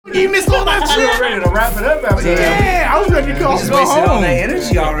to wrap it up after that. Yeah, I was ready to go Just wasted all that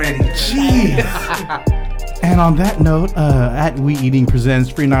energy already. Jeez. And on that note, at We Eating Presents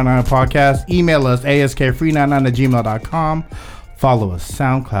Free 99 Podcast, email us askfree99@gmail.com. Follow us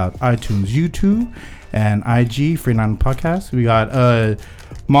SoundCloud, iTunes, YouTube, and IG Free 99 Podcast. We got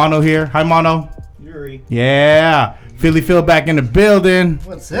Mono here. Hi, Mono. Yuri. Yeah. Philly Phil back in the building.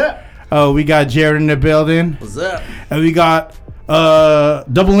 What's up? Oh, we got Jared in the building. What's up? And we got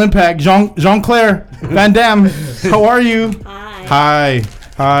Double Impact, Jean-Claire Van Damme. How are you? Hi.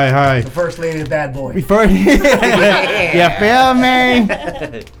 Hi. The first lady of Bad Boy. Before you feel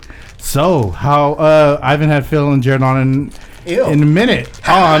me? So, how Ivan had Phil and Jared on in a minute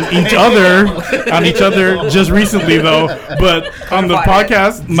on each other just recently though, but on the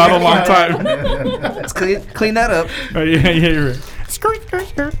podcast not a long time. Let's clean that up. Oh, yeah, you're right.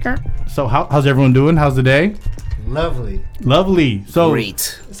 So how's everyone doing? How's the day? Lovely. So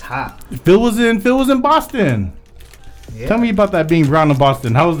Great. It's hot. Phil was in Boston. Yeah. Tell me about that being brown in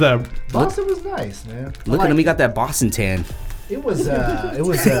Boston. How was that? Boston was nice, man. Look at him. He got that Boston tan. It was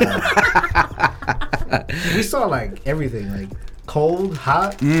we saw like everything, like cold,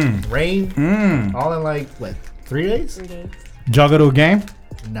 hot, rain, all in like what, 3 days? 3 days. Did y'all go to a game?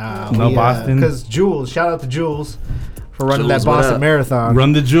 Nah, No Boston? Because Jules, shout out to Jules for running Jules, that what Boston up? Marathon.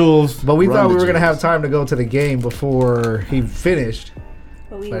 Run the jewels. But we Run thought the we were gonna Jules. have time to go to the game before he finished.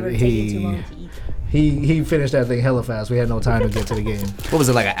 But we But were taking too long to eat. He finished that thing hella fast. We had no time to get to the game. What was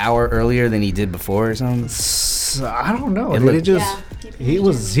it, like an hour earlier than he did before or something? So, I don't know. It Dude, looked- it just Yeah, he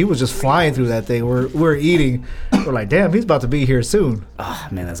was just flying through that thing. We're eating. We're like, damn, he's about to be here soon. Oh,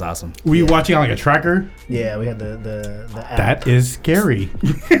 man, that's awesome. Were you watching on like a tracker? Yeah, we had the app. That is scary.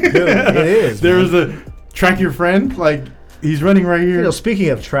 Dude, it is. There man. was a track your friend, like he's running right here. You know, speaking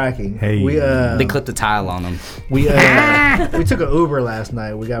of tracking, Hey. we They clipped the tile on him. we took an Uber last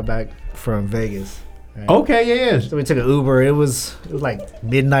night. We got back from Vegas. Right? Okay, yeah. So we took an Uber. It was like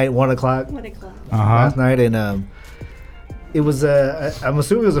midnight, 1 o'clock 1 o'clock. last night, and it was I'm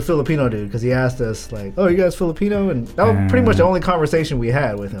assuming it was a Filipino dude because he asked us like, "Oh, you guys Filipino?" And that was pretty much the only conversation we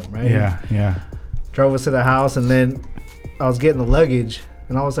had with him, right? Yeah. Drove us to the house, and then I was getting the luggage,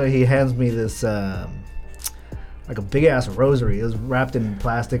 and all of a sudden he hands me this like a big ass rosary. It was wrapped in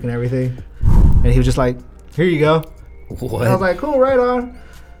plastic and everything, and he was just like, "Here you go." What? And I was like, "Cool, right on."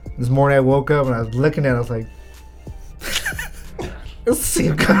 This morning I woke up and I was looking at it. I was like, "Let's see,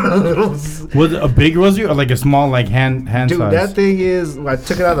 kind of little." Was it a big rosary or like a small like hand Dude, size? that thing is. I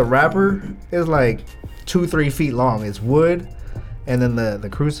took it out of the wrapper. It's like 2-3 feet long. It's wood, and then the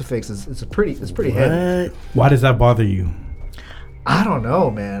crucifix is it's pretty heavy. Why does that bother you? I don't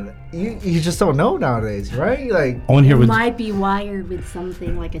know, man. You just don't know nowadays, right? Like, I want to hear It what. might be wired with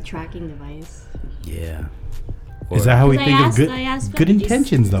something like a tracking device. Yeah. Is that how we 'Cause think of I asked good Phil, did you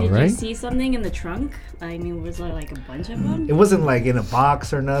intentions though, did right? you see something in the trunk? I mean, was there like a bunch of them? it wasn't like in a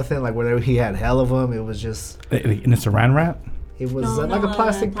box or nothing. Like whatever he had hell of them. It was just. In a saran wrap? It was No, like no, a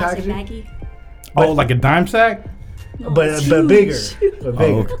plastic packaging, baggie. Oh, like a dime sack? No, but it's bigger. huge. But Oh,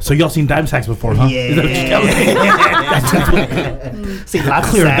 bigger. okay. So y'all seen dime sacks before, huh? Is that what you're telling me? See, lots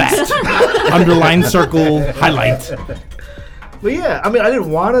Clear of sacks. that. Underline, circle, highlight. But yeah, I mean, I didn't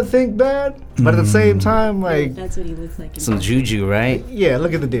want to think bad, but at the same time, like, That's what he looks like. in Some person. juju, right? yeah,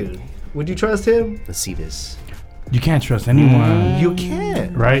 look at the dude. Would you trust him? Let's see this. You can't trust anyone. You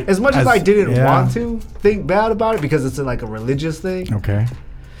can. Right. As much as I didn't yeah. want to think bad about it because it's like a religious thing, Okay.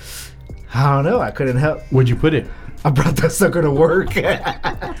 I don't know. I couldn't help. Where'd you put it? I brought that sucker to work. You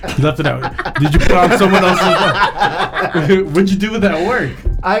left it out. Did you put it on someone else's? What'd you do with that work?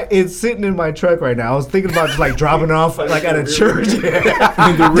 It's sitting in my truck right now. I was thinking about just like dropping it off like at a church. In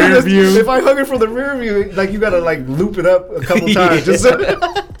the rear Just- view. If I hung it from the rear view, like you gotta like loop it up a couple times. Just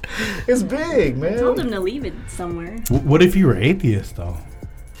it's big, man. I told him to leave it somewhere. What if you were atheist though?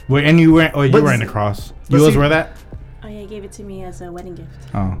 Wait, and you weren't? Oh, you But were in s- the cross. but You always see- wear that? Oh yeah, he gave it to me as a wedding gift.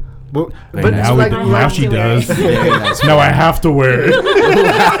 Oh. But But it's now, like, I now have she to wear does. it. Now I have to wear it.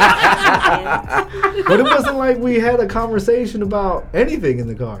 but it wasn't like we had a conversation about anything in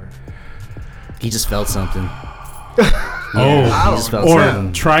the car. He just felt something. Oh, He just felt or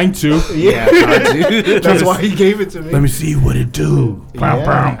something. trying to. Yeah, tried to. That's why he gave it to me. Let me see what it do. Bow, Yeah.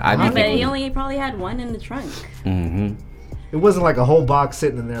 bow. I'd be I bet he thinking. only probably had one in the trunk. Mm-hmm. It wasn't like a whole box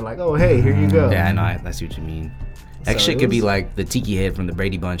sitting in there like, oh, hey, here you go. Yeah, I know. I see what you mean. That So shit it could be was- like the Tiki Head from the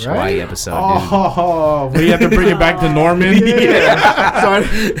Brady Bunch Right? Hawaii episode, dude. Oh, we have to bring it back to Norman. Sorry. Get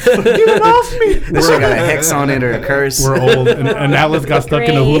it off me. That shit got a hex on it or a curse. We're old, and Alice got stuck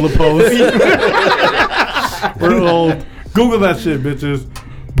in a hula pose. We're old. Google that shit, bitches.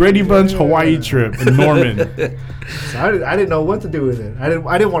 Brady Bunch Hawaii trip in Norman. So I didn't know what to do with it. I didn't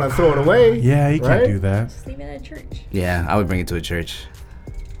want to throw it away. Yeah, you can't right? do that. Just leave it at church. Yeah, I would bring it to a church.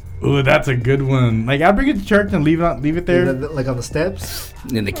 Ooh, that's a good one. Like, I'll bring it to church and leave it there. Like on the steps. In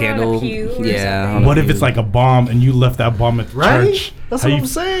the Or on a candle. pew or Yeah. something. on a What if pew. it's like a bomb and you left that bomb at Right? church? That's How what you- I'm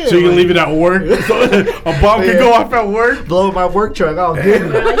saying. So you can Like- leave it at work? So a bomb could go off at work? Blow my work truck. Oh,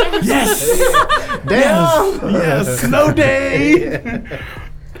 good. Yes! Damn. Yes! Snow day!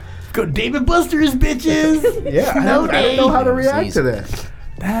 Go David Buster's, bitches! Yeah, I didn't know how to react to that.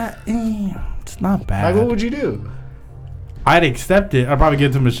 That, it's not bad. Like, what would you do? I'd accept it. I'd probably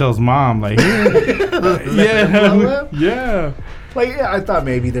get it to Michelle's mom. Like, Blow yeah. up? Yeah. Like, yeah, I thought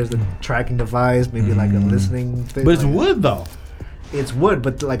maybe there's a tracking device, maybe like a listening thing. But it's like- wood, though. It's wood,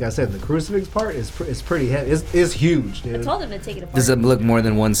 but like I said, the crucifix part is pretty heavy. It's huge, I dude. told him to take it apart. Does it look more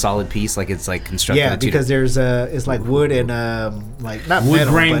than one solid piece? Like it's like constructed Yeah, of two because there's it's like wood and like not Wood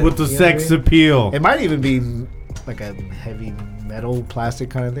metal, grain but, with the you know what I sex mean? appeal. It might even be like a heavy metal plastic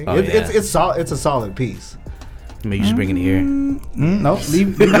kind of thing. Oh, yeah. It's a solid piece. Maybe you should bring it here. No,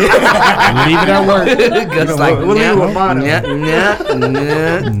 leave leave it at work. It's like, we'll leave it with Mono.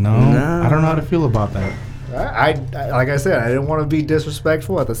 No, I don't know how to feel about that. I like I said, I didn't want to be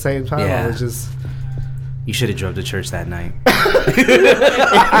disrespectful. At the same time, Yeah. I was just You should have drove to church that night.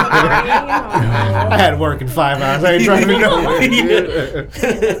 I had work in 5 hours. I ain't driving nowhere.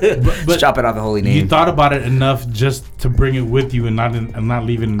 But Chop it off the holy you name. thought about it enough just to bring it with you and not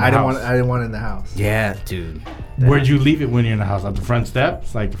leave it in the I house. didn't want it in the house. Yeah, dude. Where'd you leave it when you're in the house? At the front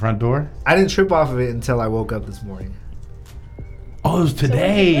steps, like the front door? I didn't trip off of it until I woke up this morning. Oh, it was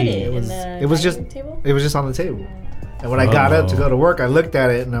today. It was just on the table. And when I got up to go to work, I looked at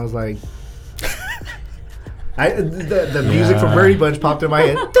it and I was like, the music from Brady Bunch popped in my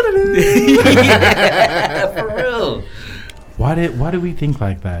head. For real. Why did we think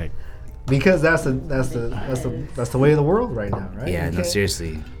like that? Because that's the way of the world right now, right? Yeah, You no, can't- You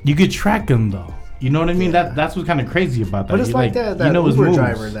seriously. could track them though. You know what I mean? That's what's kind of crazy about that. But it's You, like that you know his Uber moves.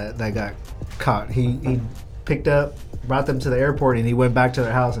 driver that got caught. He picked up, brought them to the airport, and he went back to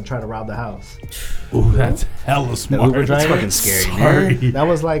their house and tried to rob the house. Ooh, that's hella smart. Uber driver? That's fucking scary, man. Sorry. That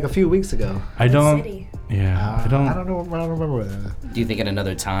was like a few weeks ago. I don't. City. Yeah, I don't. I don't know. I don't remember that. Do you think at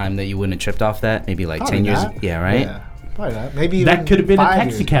another time that you wouldn't have tripped off that? Maybe like Probably 10 years? not. Yeah, right? Yeah, probably not. Maybe That even could have been a 5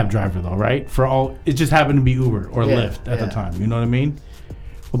 taxi years. cab driver though, right? For all, it just happened to be Uber or Yeah, Lyft at the yeah. time. You know what I mean?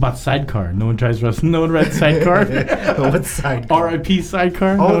 What about Sidecar? No one read Sidecar. What sidecar? R.I.P.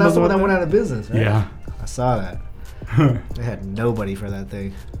 Sidecar. No Oh, one that's knows the one about that went out of business, right? Yeah. I saw that. They had nobody for that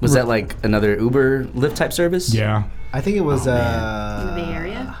thing. Was that like another Uber Lyft type service? Yeah. I think it was Oh, In the Bay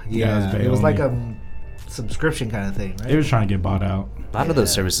Area? Yeah, it was Yeah, Bay it was only. like a subscription kind of thing, They right? were trying to get bought out. A lot of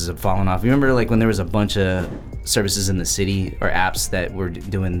those services have fallen off. You remember like when there was a bunch of services in the city or apps that were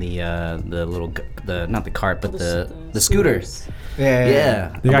doing the little not the cart but the scooter.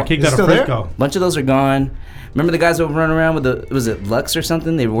 Yeah. They got kicked It's out of still there? Frisco. A bunch of those are gone. Remember the guys that were running around with the was it Lux or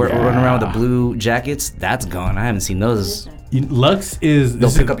something? They were running around with the blue jackets. That's gone. I haven't seen those. Lux is.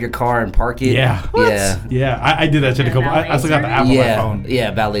 They'll pick up your car and park it. Yeah. Yeah. Yeah, I did that shit a couple. I still got the app on my Yeah. phone.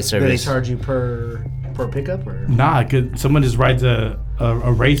 Yeah. Valet Do they service. charge you per pickup or? Nah, cause someone just rides a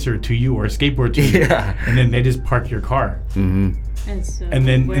racer to you or a skateboard to you, Yeah. and then they just park your car, Mm-hmm. And, so and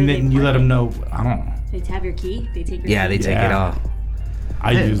then where do they you let park them it? know. I don't know. They have your key. They take your Yeah, key. they take it Yeah. off.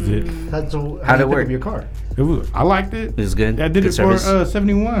 I used it. How'd How'd you it pick work? up your car? I liked it. It was good. I did Good it for service.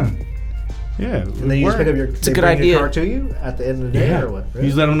 71. Yeah, And then you just pick up your. a They good bring idea. your car to you at the end of the day Yeah, or what? you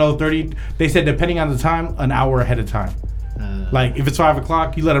just let them know 30. They said depending on the time, an hour ahead of time. Like if it's 5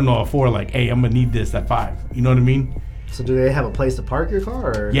 o'clock, you let them know at 4. Like, hey, I'm gonna need this at 5. You know what I mean? So do they have a place to park your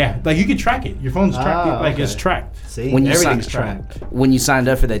car? Or? Yeah, like you can track it. Your phone's tracked. Ah, Like okay. it's tracked. See, When you everything's sign- tracked. When you signed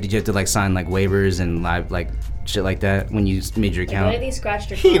up for that, did you have to like sign like waivers and live like shit like that when you made your Like, what account? if they scratched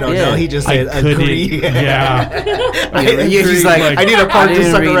your He car? don't Yeah. know. He just I said couldn't. agree. Yeah, Yeah, she's like, I need to park I this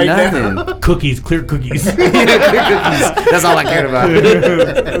didn't sucker read right nothing. now. cookies, clear cookies. That's all I cared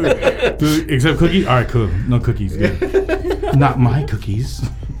about. Dude, except cookies. All right, cool. No cookies. Good. Not my cookies.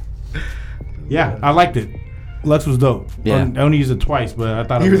 Yeah, I liked it. Lux was dope. Yeah. I only used it twice, but I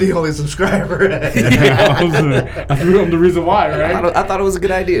thought You're it was, the only subscriber. I'm the reason why, right? I thought it was a good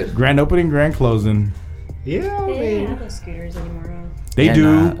idea. Grand opening, grand closing. Yeah, I They don't mean, have those scooters anymore. Huh? They Yeah, do.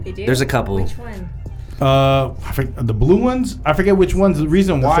 nah. They do? There's a couple. Which one? The blue ones. I forget which ones. The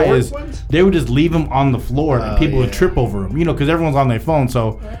reason why Ford is ones? they would just leave them on the floor and Oh, people would yeah. trip over them. You know, because everyone's on their phone. So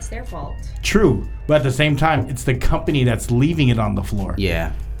Well, that's their fault. true, but at the same time, it's the company that's leaving it on the floor.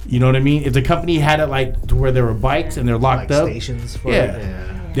 Yeah. You know what I mean? If the company had it like to where there were bikes and they're locked like up, stations for Yeah. it.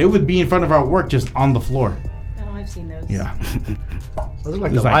 Yeah. they would be in front of our work just on the floor. Oh, I've seen those. Yeah. Those are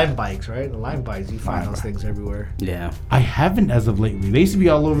like It's the like- Lime bikes, right? The Lime bikes, you find Lime those things everywhere. Yeah. I haven't as of lately. They used to be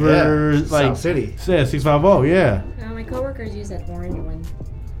all over Yeah, like South City. Yeah, 650. Yeah, My coworkers use that orange one.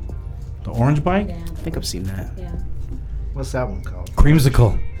 the orange bike, Yeah. I think I've seen that. Yeah. What's that one called?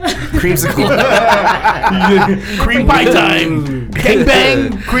 creamsicle, Creamsicle. cream pie time, gang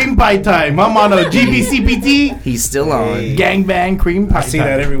bang, cream pie time. I'm on a GBCPT, He's still on. Hey. gang bang, cream pie I see time.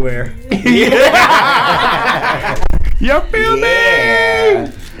 that everywhere. You feel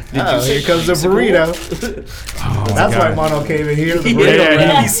me? Oh, here comes the burrito. Oh, my That's why God. Mono came in here. The burrito Yeah,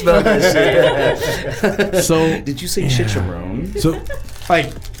 wrap. He smelled that shit. So Did you say chicharron? So,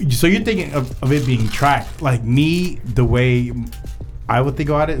 like, so you're thinking of it being tracked. Like me, the way I would think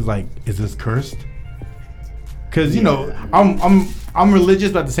about it is like, is this cursed? Because you know, I'm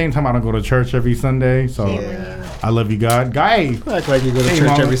religious, but at the same time, I don't go to church every Sunday. So Yeah. I love you, God. Guy, Act like you go to hey, church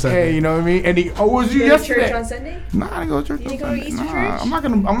mama, every Sunday. Hey, you know what I mean? And he, was you You go to yesterday? church on Sunday? Nah, I didn't go to church. You on didn't go to Sunday. Easter Nah, church?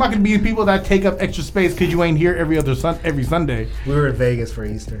 I'm not gonna be the people that take up extra space because you ain't here every Sunday. We were in Vegas for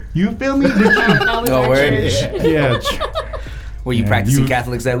Easter. You feel me? Did you? That was No our word. church. Yeah. Were you Yeah, practicing you-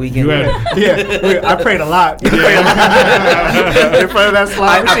 Catholics that weekend? You had. Yeah, I prayed a lot. In front of that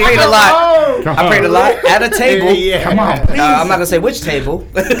slide. I prayed a lot. Come I prayed a on. lot at a table. Yeah. Come on, please. I'm not gonna say which table.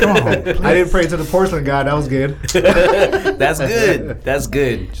 Come on, please. I didn't pray to the porcelain god. That was good. That's good. That's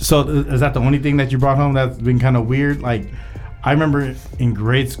good. So is that the only thing that you brought home that's been kind of weird? Like, I remember in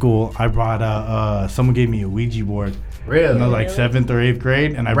grade school, I brought someone gave me a Ouija board. Really? In like 7th or 8th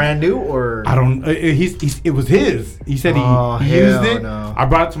grade, and Brand new or? I don't. It was his. He said he Oh, used hell it. no. I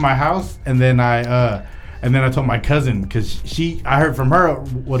brought it to my house, and then I told my cousin because I heard from her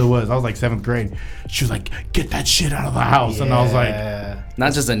what it was. I was like 7th grade. She was like, "Get that shit out of the house," and I was like. Yeah.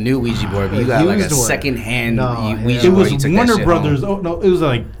 Not just a new Ouija board, but you got like a Used one. second-hand No, Ouija It board. was You took that Warner shit Brothers. home. Oh no, it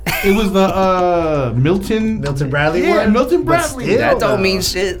was the Milton. Milton Bradley Yeah, one? Milton But Bradley. still, That don't though. mean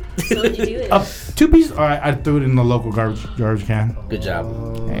shit. So what'd you do with it? 2 pieces. I threw it in the local garbage can. Good job.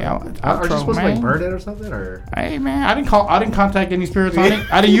 Hey, Are you supposed to like burn it or something? Or Hey man, I didn't contact any spirits on it.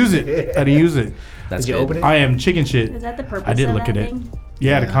 I didn't use it. That's did you good. open it? I am chicken shit. Is that the purpose I did of look that at it. thing?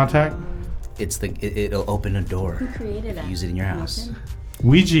 Yeah, the contact. It'll open a door. Who created that? Use it in your house. Milton?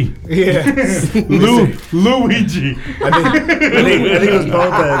 Ouija. yeah. Luigi. I think it was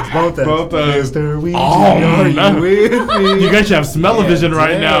both Both ends. Mr. Ouija, Oh, are you no. with me? You guys should have smell-o-vision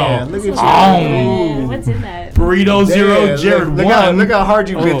right now. Look at Oh. Yeah, what's in that? Burrito zero, Damn, Jared look one. Look how hard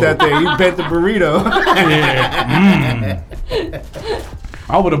you bit Oh. that thing. You bent the burrito. Yeah.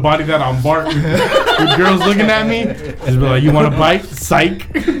 I would have bodied that on Bart. With girls looking at me, just be like, "You want a bite? Psych."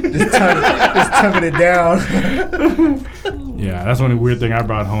 just tugging it down. Yeah, that's one weird thing I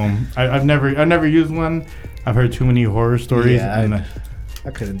brought home. I've never used one. I've heard too many horror stories, Yeah, and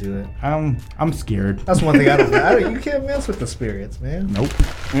I couldn't do it. I'm scared. That's one thing I don't. You can't mess with the spirits, man. Nope.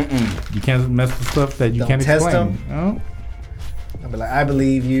 You can't mess with stuff that you Don't can't test explain. them. No. I'll be like, I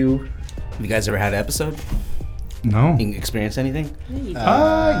believe you. You guys ever had an episode? No. You experienced anything? Yeah, you did.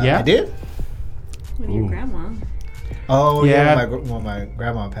 Yeah. I did. With your Ooh. grandma. Oh Yeah. yeah, when my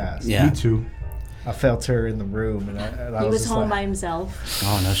grandma passed. Yeah. Me too. I felt her in the room, and I He was just home like, by himself.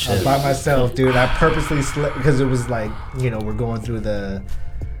 Oh no I was shit. by myself, dude. I purposely slept because it was like, we're going through the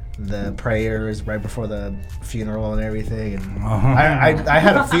prayers right before the funeral and everything, and I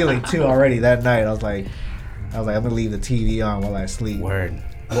had a feeling too already that night. I was like, I'm gonna leave the TV on while I sleep. Word.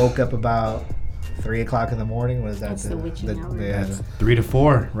 Woke up about 3 o'clock in the morning. Was that That's the witching hour. yeah. 3 to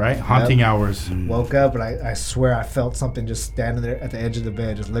 4, right? Haunting hours. Woke up and I swear I felt something just standing there at the edge of the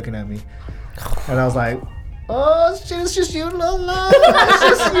bed, just looking at me, and I was like, "Oh shit, it's just you, Lola. It's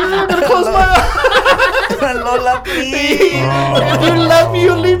just you. I'm gonna close my eyes. Lola, please. If you love me,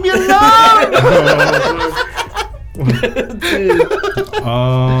 you leave me alone."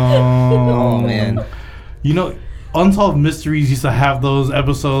 Oh man. You know, Unsolved Mysteries used to have those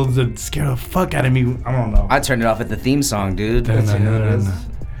episodes that scare the fuck out of me. I don't know. I turned it off at the theme song, dude.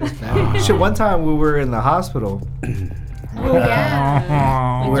 Shit, one time we were in the hospital. Oh,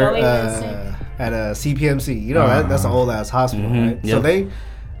 yeah. We With were Joey was sick. at a CPMC. You know, that's an old ass hospital, right? So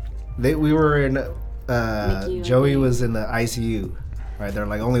Yep. we were in. NICU, Joey I think. was in the ICU. Right, they're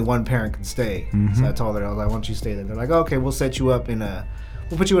like only one parent can stay. So I told her, I was like, "Why don't you stay there?" They're like, "Okay, we'll set you up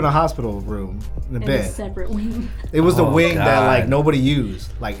we'll put you in a hospital room in a In a bed." separate wing. It was the Oh, wing that God. like nobody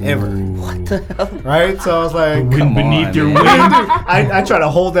used, like ever. Right? So I was like, Wind Come beneath on, your man. wing. I try to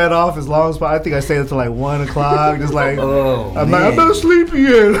hold that off as long as possible. I think I stayed until like 1 o'clock. Just like Oh, I'm man. not sleepy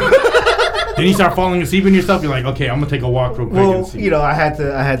yet. Then you start falling asleep in yourself. You're like, okay, I'm gonna take a walk real quick. Well, and see. you know, I had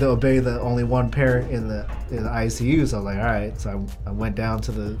to obey the only one parent in the ICU. So I was like, all right. So I went down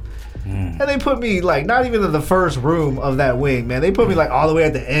to the, and they put me like not even in the first room of that wing, man. They put me like all the way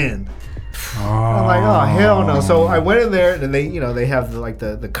at the end. I'm like, oh hell no! So I went in there, and they have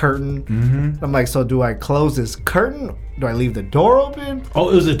the curtain. Mm-hmm. I'm like, so do I close this curtain? Do I leave the door open? Oh,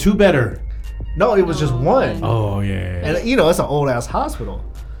 it was a 2-bedder. No, it was just one. Oh yeah. And you know, it's an old ass hospital.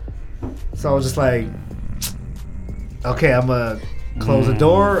 So I was just like, okay, I'm gonna close the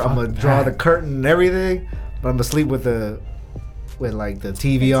door. I'm gonna draw the curtain and everything, but I'm gonna sleep with like the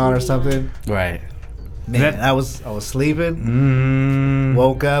TV on or something. Right. Man, I was sleeping,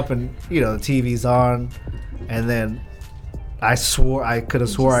 woke up, and you know the TV's on, and then I could have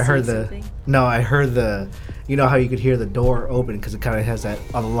swore I heard I heard the, you know how you could hear the door open because it kind of has that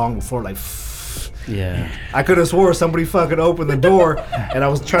along the floor like. Yeah. I could have swore somebody fucking opened the door, and I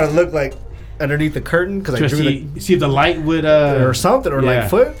was trying to look like underneath the curtain because I drew see if the light would or something or like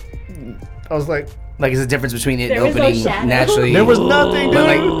foot. I was like. Like, is the difference between it There was no opening shadow? naturally? There was nothing, dude. But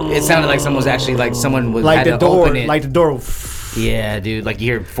like, it sounded like someone was actually like someone was Like had the to door, open it. like the door. Yeah, dude. Like you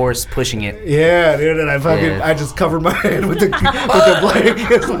hear force pushing it. Yeah, dude. And I Yeah. just covered my head with the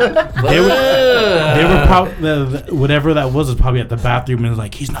blankets. They were probably whatever that was probably at the bathroom and was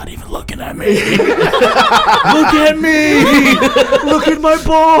like, he's not even looking at me. Look at me. Look at my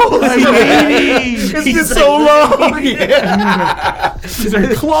balls. It's been so long. These are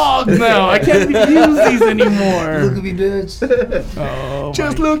clogged now. I can't use these anymore. Look at me, bitch. Oh,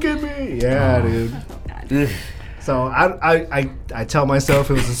 Just look at me. Yeah, dude. So I tell myself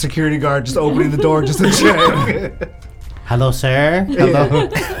it was a security guard just opening the door just to check. hello, sir. Hello.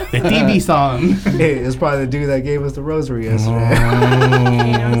 The TV song. Hey, it's probably the dude that gave us the rosary yesterday.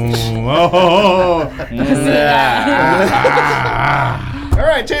 All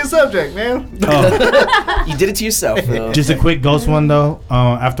right, change subject, man. You did it to yourself, though. Just a quick ghost one though.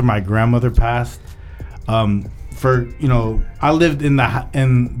 After my grandmother passed, I lived in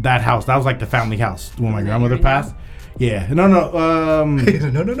that house. That was like the family house when my grandmother passed. Yeah, no,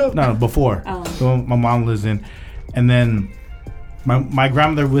 before. The one my mom lives in, and then my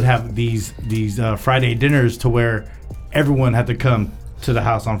grandmother would have these Friday dinners to where everyone had to come to the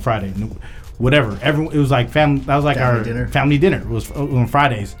house on Friday. Whatever, everyone. It was like family. That was like Family our dinner. family dinner. It was on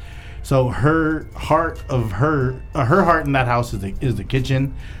Fridays. So her heart in that house is the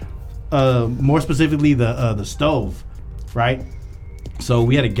kitchen. More specifically the stove, right? So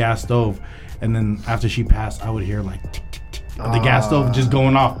we had a gas stove, and then after she passed, I would hear like tick, tick, tick, the gas stove just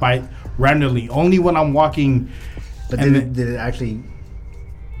going off by randomly. Only when I'm walking. But and did it actually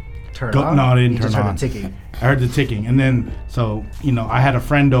turn on? No, it didn't You turn just heard on. the ticking. I heard the ticking, and then so I had a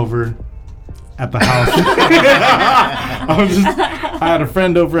friend over at the house. I had a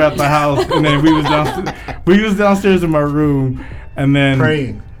friend over at the house, and then we was downstairs in my room, and then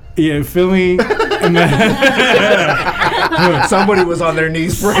Praying. Yeah, feel me? And then Somebody was on their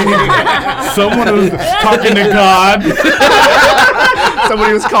knees praying. someone was talking to God.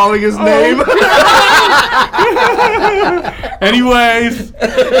 Somebody was calling his name. Anyways,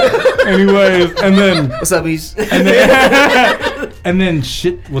 and then What's up, East? and then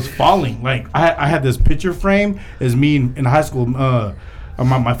shit was falling. Like I had this picture frame as me in high school,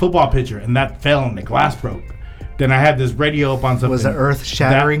 my football picture, and that fell and the glass broke. Then I had this radio up on something. Was the earth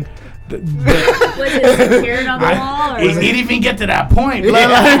shattering? Was it secured on the wall? Or It didn't even get to that point.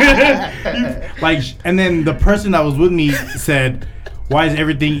 Like, and then the person that was with me said, "Why is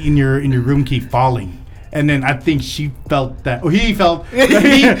everything in your room keep falling?" And then I think she felt that. Or he felt. Either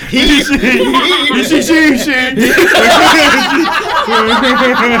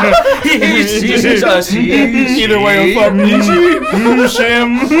way, I'm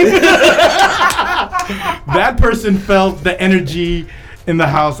That person felt the energy in the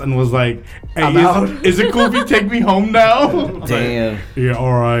house and was like, "Hey, is it cool if you take me home now?" Damn. Yeah,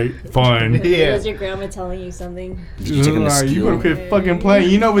 all right, fine. Yeah. Was your grandma telling you something? You took him to Alright, you school. better quit fucking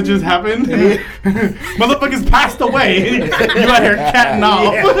playing. You know what just happened? Motherfuckers passed away. You out here catting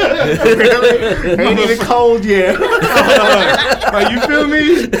off. Ain't even cold yet. Like, you feel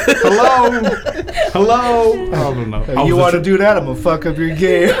me? Hello. I don't know. You want to do that? I'm gonna fuck up your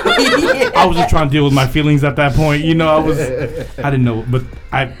game. I was just trying to deal with my feelings at that point. I didn't know, but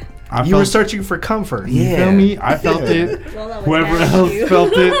I You were searching for comfort. You feel me? I felt it. Well, that was Whoever bad else you.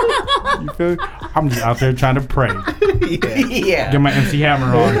 felt it. You feel me? I'm just out there trying to pray. Yeah. Get my MC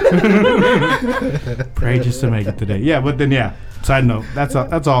Hammer on. Pray just to make it today. Yeah, but then side note. That's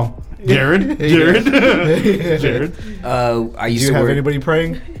all. Jared. I Do used you to have work. anybody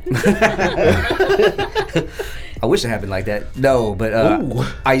praying? I wish it happened like that. No, but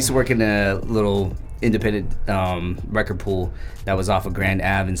I used to work in a little independent record pool that was off of Grand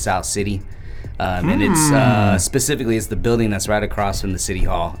Ave in South City. And it's specifically it's the building that's right across from the City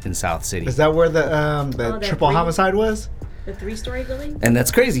Hall in South City. Is that where the triple homicide was? The 3-story building? And that's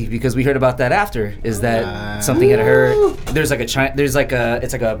crazy because we heard about that after. Is that something had heard? There's like it's like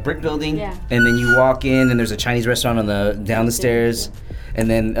a brick building, Yeah. and then you walk in and there's a Chinese restaurant on the down the stairs, and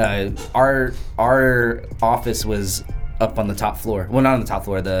then our office was up on the top floor. Well, not on the top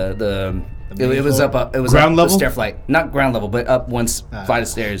floor. It was up. It was ground up level? the stair flight, not ground level, but up one flight of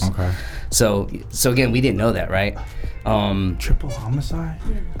stairs. Okay. So again, we didn't know that, right? Triple homicide?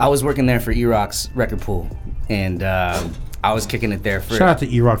 I was working there for E-Rock's record pool, and I was kicking it there for. Shout out to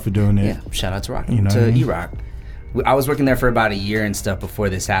E-Rock for doing it. Yeah, shout out to Rock. You know what I to mean? E-Rock. I was working there for about a year and stuff before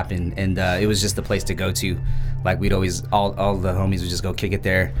this happened, and it was just the place to go to. Like we'd always, all the homies would just go kick it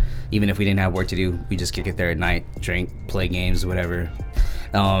there. Even if we didn't have work to do, we just kick it there at night, drink, play games, whatever.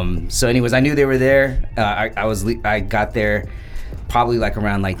 So anyways, I knew they were there. I got there probably like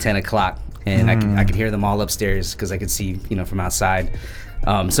around like 10 o'clock, and I could hear them all upstairs because I could see, from outside.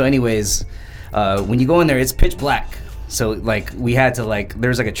 So anyways, when you go in there, it's pitch black. So like we had to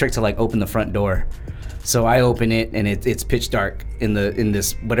there's like a trick to open the front door. So I open it and it's pitch dark in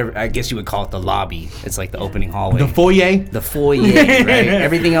this whatever I guess you would call it the lobby. It's like the opening hallway. The foyer? The foyer, right?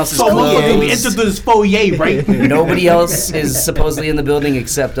 Everything else is So closed. we entered this foyer, right? Nobody else is supposedly in the building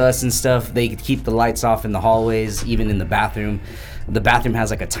except us and stuff. They keep the lights off in the hallways, even in the bathroom. The bathroom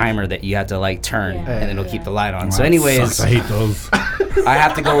has like a timer that you have to turn, and it'll keep the light on. So anyways, Sucks. I hate those. I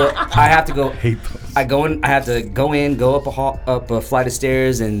have to go. Hate those. I have to go up a flight of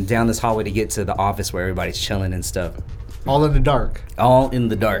stairs and down this hallway to get to the office where everybody's chilling and stuff. All in the dark. All in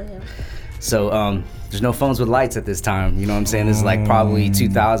the dark. So there's no phones with lights at this time. You know what I'm saying? This is like probably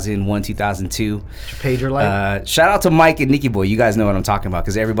 2001, 2002. Pager light. Shout out to Mike and Nikki Boy. You guys know what I'm talking about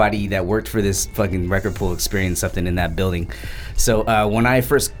because everybody that worked for this fucking record pool experienced something in that building. So when I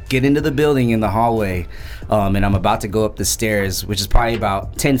first get into the building in the hallway, and I'm about to go up the stairs, which is probably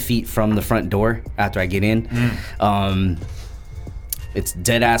about 10 feet from the front door after I get in, it's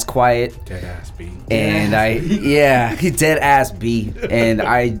dead ass quiet. Dead ass B. And dead ass B. And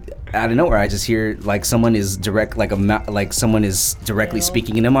out of nowhere, I just hear someone is someone is directly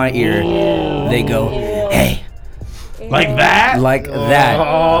speaking into my ear. They go, "Hey." Like that? Like that.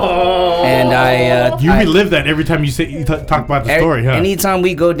 And you relive that every time you talk about the story, huh? Anytime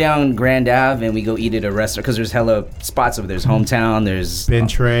we go down Grand Ave and we go eat at a restaurant, because there's hella spots over there. There's Hometown, there's... Ben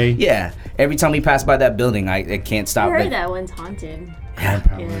Tray. Yeah. Every time we pass by that building, I can't stop. I heard that one's haunted.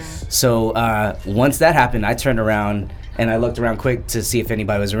 Yeah. So once that happened, I turned around and I looked around quick to see if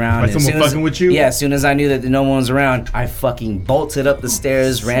anybody was around. Like someone fucking with you? Yeah, as soon as I knew that no one was around, I fucking bolted up the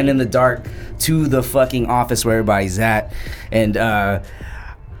stairs, ran in the dark to the fucking office where everybody's at, and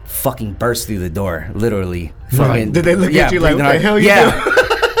fucking burst through the door, literally. Fucking, did they look at you like, what the hell you doing?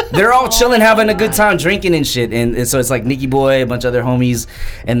 They're all chilling, having a good time, drinking and shit. And so it's like Nicky Boy, a bunch of other homies,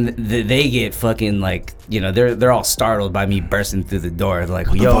 and they get fucking they're all startled by me bursting through the door. They're like,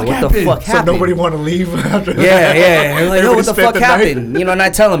 yo, what the fuck happened? So nobody want to leave after that? Yeah. They're like, yo, what the fuck the happened? And I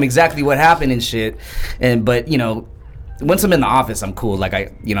tell them exactly what happened and shit. But once I'm in the office, I'm cool.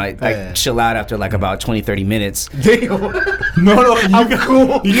 I chill out after about 20, 30 minutes. No, I'm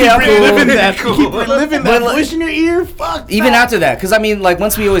cool. Yeah, I'm cool. reliving that. Keep reliving that voice in your ear. Fuck. Even after that, because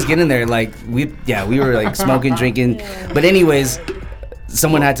once we always get in there, we were smoking, drinking. Yeah. But anyways,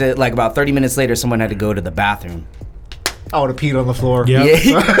 someone had to about 30 minutes later, someone had to go to the bathroom. I would have peed on the floor. Yep. Yeah.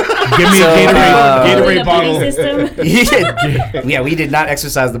 Give me a Gatorade bottle. System. Yeah, we did not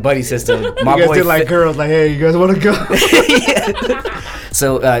exercise the buddy system. You guys did like girls, hey, you guys want to go?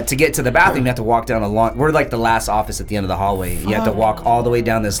 So to get to the bathroom, you have to walk down we're the last office at the end of the hallway. You have to walk all the way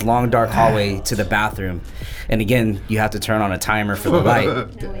down this long, dark hallway to the bathroom. And again, you have to turn on a timer for the light.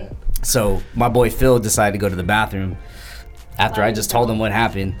 So my boy Phil decided to go to the bathroom after I just told him what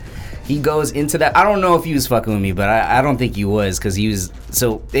happened. He goes into that. I don't know if he was fucking with me, but I don't think he was, because he was.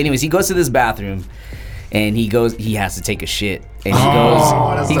 So anyways, he goes to this bathroom and he has to take a shit.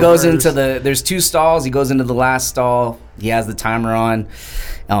 And he goes into there's 2 stalls. He goes into the last stall. He has the timer on.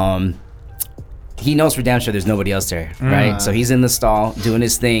 He knows for damn sure there's nobody else there, right? So he's in the stall doing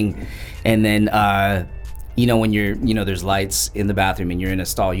his thing. And then when you're there's lights in the bathroom and you're in a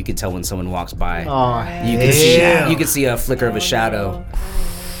stall, you can tell when someone walks by. You can see a flicker of a shadow.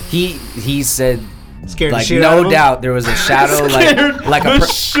 He said, scared the shit out of no him? doubt there was a shadow,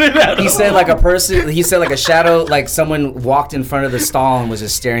 he said like a person. He said like a shadow, like someone walked in front of the stall and was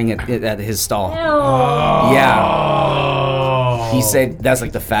just staring at his stall. Oh. Yeah. He said that's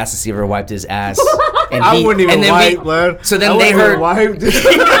like the fastest he ever wiped his ass. And I wouldn't even wipe, blood. So then I they heard. wouldn't even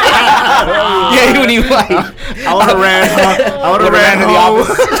wipe. Yeah, you wouldn't even wipe. I would have ran to the home.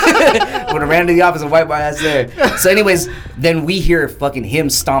 office. Would have ran to the office and wiped my ass there. So, anyways, then we hear fucking him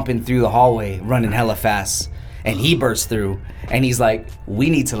stomping through the hallway, running hella fast, and he bursts through, and he's like, "We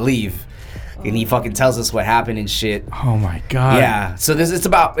need to leave," and he fucking tells us what happened and shit. Oh my god. Yeah. So it's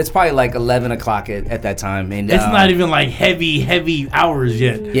probably like 11 o'clock at that time, and It's not even like heavy hours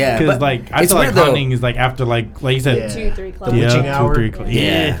yet. Yeah, because but like I it's feel like weird, though. hunting is like after like you said. Yeah. 2-3 o'clock. The witching Yeah, hour. 2-3 o'clock.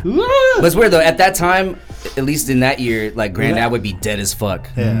 Yeah. Yeah. But it's weird though. At that time, at least in that year, like Granddad would be dead as fuck.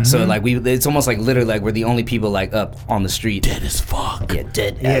 Yeah. So like it's almost like literally like we're the only people like up on the street. Dead as fuck. Yeah,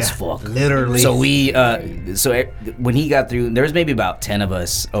 dead Yeah, as fuck. literally. So when he got through, there was maybe about 10 of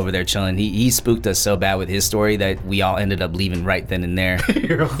us over there chilling. He spooked us so bad with his story that we all ended up leaving right then and there.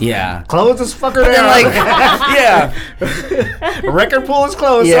 Yeah. Close this fucker And down. like, yeah, Record pool is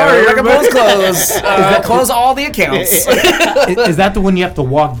closed. yeah. Sorry, Record everybody. pool's closed. Close all the accounts. Is that the one you have to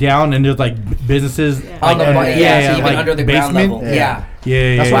walk down and there's like businesses? Yeah. On the Yeah, so even like under the ground basement? level. Yeah.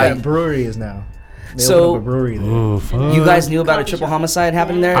 Yeah, That's yeah. why yeah. that brewery is now. They So- opened up a brewery there. Oh, fuck. You guys knew about a Coffee triple shop. homicide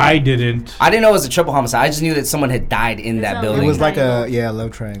happening there? I didn't. I didn't know it was a triple homicide. I just knew that someone had died in It's that a building. It was like a Triangle.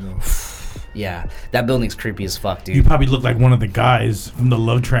 love triangle. Yeah, that building's creepy as fuck, dude. You probably look like one of the guys from the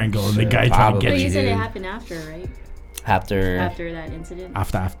Love Triangle, and the guy trying to Probably. get But you you. said it dude. happened after, right? After After that incident.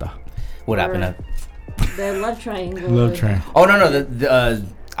 After. what happened? Or- The love triangle. Love Triangle. Oh no,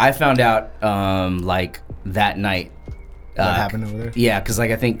 I found out like that night. What happened over there? Yeah, because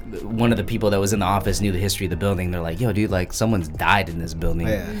like I think one of the people that was in the office knew the history of the building. They're like, "Yo, dude, like someone's died in this building."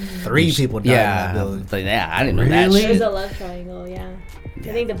 Yeah. 3 people died in that building. Like, yeah, I didn't know that Really? It was shit. a love triangle, yeah. I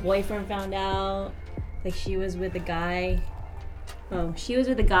think the boyfriend found out. Like she was with the guy. Oh, she was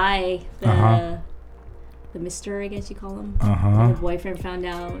with the guy. The Mister, I guess you call him. And the boyfriend found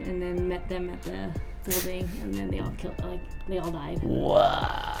out, and then met them at the building, and then they all killed. Like they all died.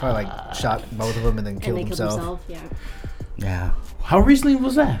 Probably like shot both of them and then And killed they killed himself. himself. Yeah. Yeah, How recently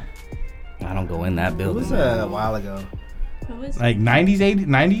was that? I don't go in that It building. was a while ago. What was Like 90s, 80s,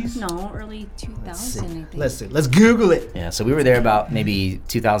 90s? No, early 2000, I think. Let's see. Let's Google it. Yeah, so we were there about maybe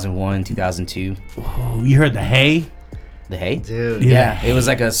 2001, 2002. Oh, you heard the hay? The hay. Dude. Yeah. Yeah, it was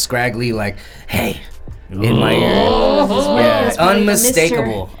like a scraggly like, hey, in my ear. Oh, Yeah, it's probably the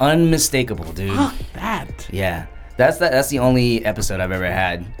unmistakable, unmistakable, dude. That. Yeah, that's the only episode I've ever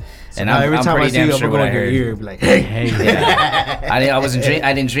had, and Now every I'm time I pretty see you, damn I'm sure gonna what go I in your heard. ear, be like, hey. Hey. Yeah.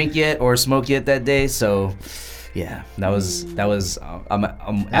 I didn't drink yet or smoke yet that day, so yeah, that was I'm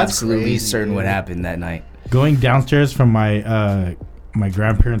absolutely crazy, certain what dude. happened that night. Going downstairs from my my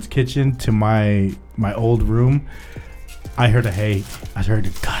grandparents' kitchen to my old room, I heard a hey. I heard a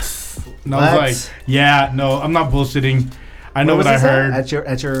Gus. And I was What? like, yeah, no, I'm not bullshitting. I know Where what I was this heard.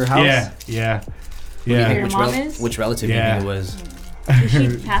 at your house. Yeah. Your mom is? Which relative Yeah. you think it was?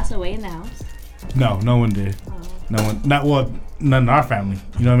 Did she pass away in the house? No one did. No one. Not well. None in our family.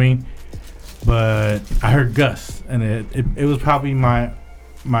 You know what I mean? But I heard Gus, and it was probably my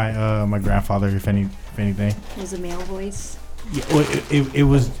grandfather, if anything. It was a male voice. Yeah, well,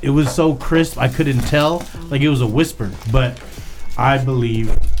 it was so crisp I couldn't tell. Like it was a whisper, but I believe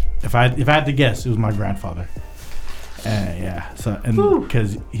if I had to guess, it was my grandfather. Yeah. So and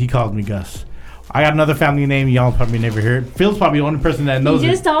because he called me Gus. I got another family name y'all probably never heard. Phil's probably the only person that knows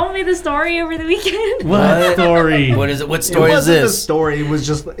You just it. told me the story over the weekend. What story? What is it? What It story is wasn't the this? story. It was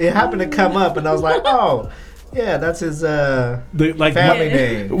just it happened to come up, and I was like, oh, yeah, that's his The, like family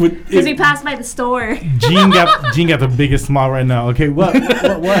name. Because we passed by the store. Gene got the biggest smile right now. Okay, what?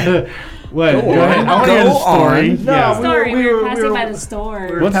 What? Go ahead. I want to hear the Go story. on. No, Yeah. Story. We were passing we were- by the store.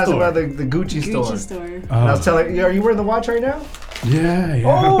 We were What passing store? by the Gucci store. Gucci store. And I was telling you, are you wearing the watch right now? Yeah.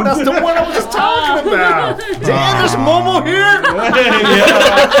 Oh, that's the one I was just talking about. Damn, there's Momo here.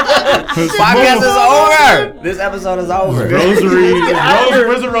 Podcast is over. This episode is over. Rosary.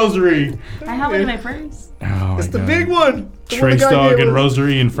 Where's the rosary? I have it in my purse. Oh, It's the big one. The one the Trace guy Dog gave and us.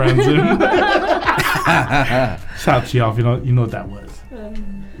 Rosary and Friends. Shout out to y'all if you know what that was.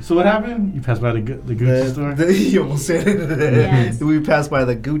 So what happened? You passed by the Gucci store? You almost said it. Yes. We passed by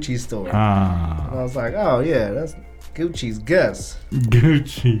the Gucci store. And Ah, I was like, oh, yeah, that's Gucci's Gus.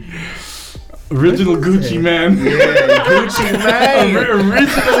 Gucci. Original Gucci man. Yeah, Gucci man.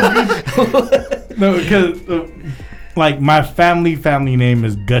 Original Gucci. No, because like my family name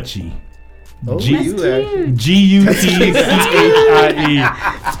is Gucci. Oh, G- you actually. Gucchie.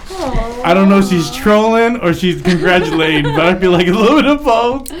 Oh. I don't know if she's trolling or she's congratulating, but I feel like a little bit of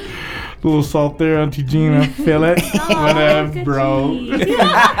both. A little salt there, Auntie Jean. I feel it. Whatever, bro.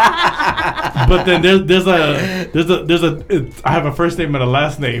 But then there's a I have a first name and a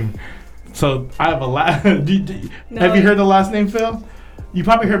last name So I have a last. Have No. you heard the last name, Phil? You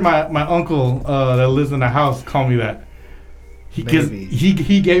probably heard my uncle that lives in the house call me that. Maybe.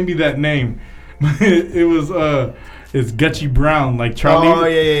 He gave me that name. It was it's Gutchy Brown, like Charlie. Oh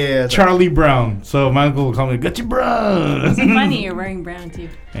yeah. Charlie Brown. So my uncle would call me Gutchy Brown. It's funny you're wearing brown too.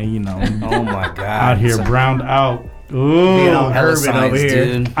 And you know, Oh my god. out here browned out. Being Ooh, all Hella urban over science, here.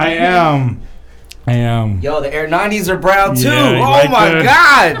 dude. I am. Yo, the Air 90s are brown too. Yeah, you Oh like my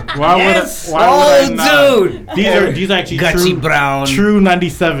that? god. Why would I- yes. why would I not? Oh, dude. These are actually Gutchy Brown. true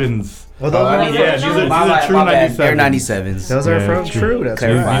 97s. Well, those are Yeah, these are true My bad. 97s. Air 97s. Those are Yeah, from true. True. That's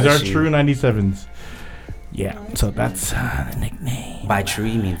Clarify. right. These are Shit. true 97s. Yeah, so that's the nickname. By true,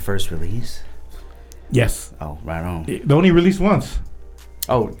 you mean first release? Yes. Oh, right on. They only released once.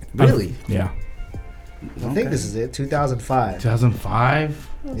 Oh, really? Yeah. I think this is it. 2005. 2005?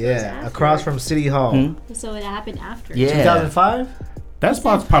 Yeah, across from City Hall. Hmm? So it happened after. Yeah. 2005. That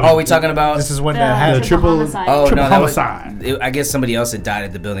spot's probably. Oh, we talking about? This is when The that happened. triple- homicide. Oh Triple no, that was. homicide. I guess somebody else had died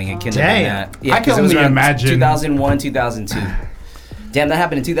at the building. It couldn't have been Damn. that. Yeah, I 'cause can it was only around imagine. 2001, 2002. Damn, that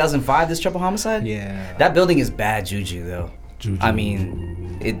happened in 2005. This triple homicide. Yeah. That building is bad juju though. Juju. I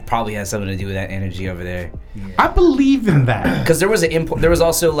mean, it probably has something to do with that energy over there. I believe in that. Because there was an import. There was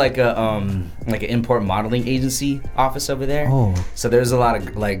also like an import modeling agency office over there. Oh. So there's a lot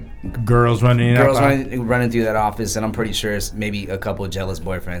of like Girls running in. girls out. running through that office, and I'm pretty sure maybe a couple of jealous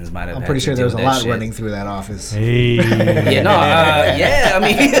boyfriends might have. I'm had pretty to sure deal there was a with that lot shit. running through that office. Hey. Yeah, no, yeah. I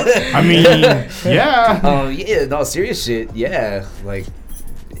mean, I mean, yeah. yeah, no, serious shit. Yeah, like,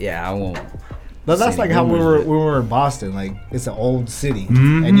 yeah, I won't. But that's Say like how we rumors, were in Boston. Like it's an old city,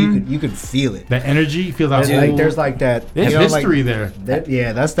 Mhm. and you could feel it. The energy, you feel that. There's like old- there's like that. There's you know, history like,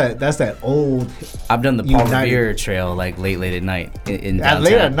 there. that's that old. I've done the Paul United. Revere Trail like late at night in At downtown.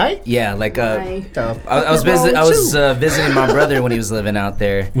 late at night? Yeah, like Right. I was visiting my brother when he was living out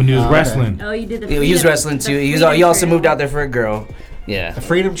there. When he was okay. wrestling. Oh, you did the. He was freedom- wrestling the too. He freedom also trail. moved out there for a girl. Yeah, The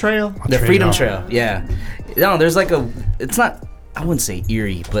Freedom Trail. the Trail. Freedom Trail. Yeah, no, there's like it's not. I wouldn't say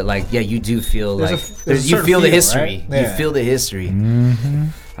eerie, but like yeah, you do feel There's like there's a you certain feel the feel, history. right? You Yeah. feel the history. Mm-hmm.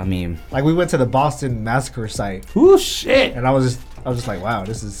 I mean, Like we went to the Boston Massacre site, Ooh, shit. and I was just like, wow,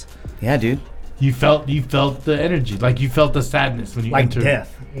 this is yeah, dude. You felt the energy. Like you felt the sadness when you like entered.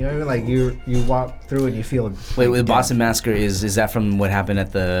 death. You know, like you walk through and you feel. Wait, like the death. Boston Massacre is that from what happened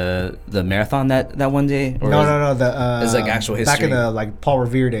at the marathon that one day? Or No. The It's like actual Back history. in the like Paul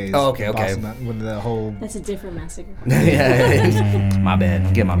Revere days. Oh, okay, okay. Boston, when the whole That's a different massacre. yeah, my bad.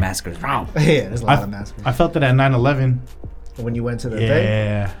 I'm getting my massacres wrong. yeah, there's a lot of massacres. I felt it at 9/11. When you went to the thing.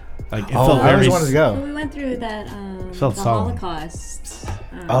 Yeah. Like it Oh, felt I very. always wanted to When go. we went through that Felt the solemn. Holocaust.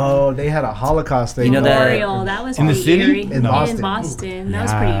 Oh, they had a Holocaust thing. You know that- memorial. That was In the pretty city? eerie. In Boston. In Boston. That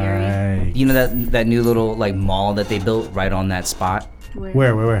was pretty eerie. Yikes. You know that new little like mall that they built right on that spot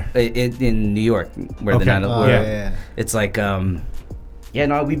Where? in New York where Okay. the nine, Oh, where yeah. it's like yeah,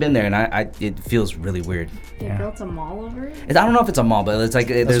 no, we've been there and I it feels really weird. They Yeah. built a mall over it. I don't know if it's a mall, but it's like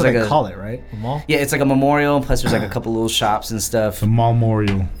That's there's what like they a call it, right? A mall. yeah, it's like a memorial. Plus, there's like a couple little shops and stuff, The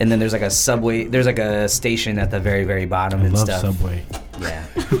Memorial. and then there's like a subway. There's like a station at the very bottom I and love stuff. Subway. Yeah.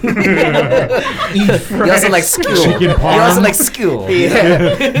 You also like skill. Chicken You also parm. like skill.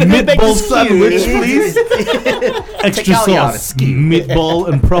 Meatball sandwich, please. Extra Take out y'all the sauce. skin. Meatball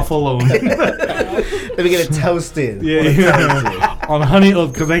and provolone. Let me get it toasted. Yeah. On honey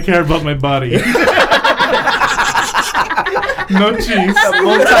oat because I care about my body. No cheese.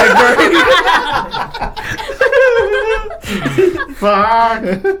 Fuck.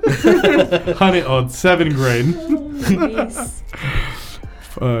 Honey oat, 7th grade. Nice.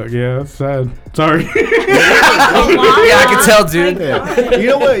 Yeah, that's sad. Sorry. Yeah, I can tell, dude. Yeah. You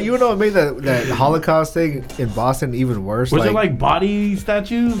know what? You know what made that Holocaust thing in Boston even worse? Was it like body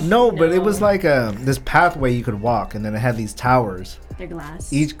statues? No, but it was like this pathway you could walk, and then it had these towers. They're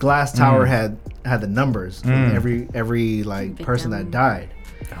glass. Each glass tower had the numbers of every like Victim. person that died.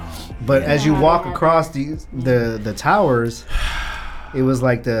 But as you walk across the towers, it was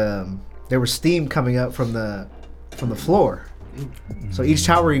like there was steam coming up from the floor. So each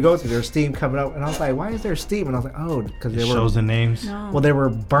tower you go through, there's steam coming up, and I was like, "Why is there steam?" And I was like, "Oh, because It they shows were the names. No. well, they were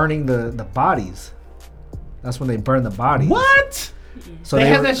burning the bodies. That's when they burned the bodies. What? So They they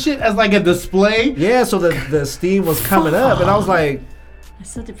had were, that shit as like a display? yeah. So the steam was coming up, and I was like,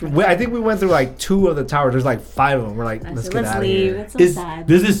 That's so different. I think we went through like 2 of the towers. There's like 5 of them. We're like, I let's said, get let's out of leave. here. That's so Is, sad.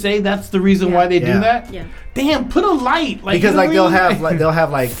 does it say that's the reason why they Yeah. do that? Yeah. Damn, put a light. Like, Because you know like what they'll I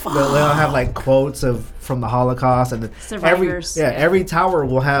mean? have like quotes from the Holocaust, and then Survivors. every tower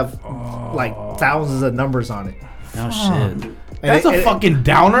will have like thousands of numbers on it. Oh shit. That's a fucking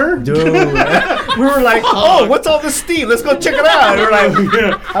downer. Dude, we were like, oh, what's all this steam? Let's go check it out. And we're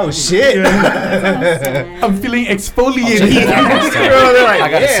like, oh shit. I'm feeling exfoliated. They're like, I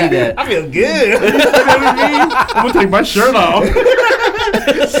gotta see that. I feel good. You know what I mean? I'm gonna take my shirt off.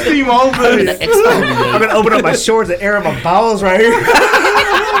 Steam all this. I'm gonna open up my shorts and air out my bowels right here.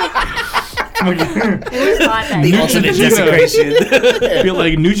 It was hot that The day. ultimate desecration. Feel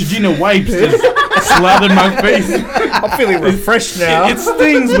like Neutrogena wipes just slathered my face. I'm feeling refreshed now. It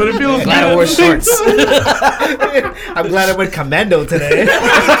stings, but it feels Glad I wore shorts. I'm glad I went commando today.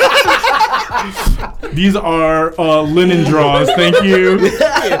 These are linen draws. Thank you.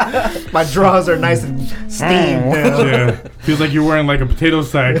 My drawers are nice and steamed now. Yeah, feels like you're wearing like a potato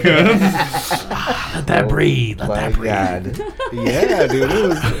sack. Let that breathe. Let that breathe. God. Yeah, dude. It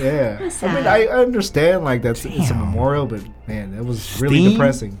was, yeah. I mean, sad. I understand like it's a memorial, but man, it was really Steam?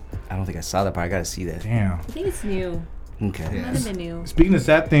 depressing. I don't think I saw that part. I gotta see that. Damn. I think it's new. Okay. It might have been new. Speaking of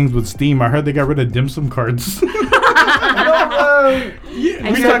sad things with Steam, I heard they got rid of dim sum cards. Yeah,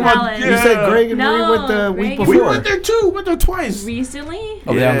 I said Alan. You said Greg and No, Marie went the week Greg- We before. went there too. Went there twice. Recently?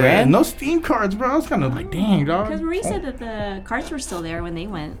 Over there on Grand? No Steam cards, bro. I was kind of like, dang, dog. Because Marie said that the cards were still there when they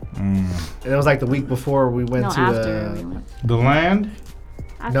went. It was like the week before we went No, to after we went. The land.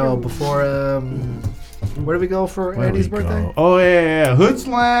 After no, we before where did we go for Where'd Eddie's we birthday? go? Oh yeah. Hood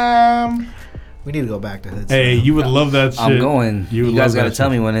Slam. We need to go back to Hood. Hey, you would love that shit. I'm going. You, You would guys love gotta that tell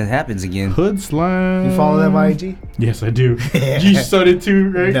shit. me when it happens again. Hood Slam. You follow them on IG? Yes, I do. You started too,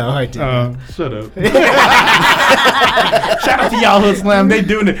 right? No, I didn't. Shut up. Shout out to y'all, Hood Slam. They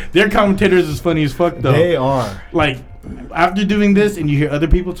doing it. Their commentators is funny as fuck though. They are. Like after doing this and you hear other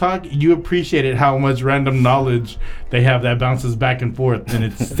people talk, you appreciate it how much random knowledge they have that bounces back and forth and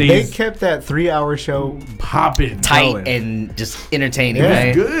it They stays kept that 3-hour show. popping. Tight Going. and just entertaining, Yeah.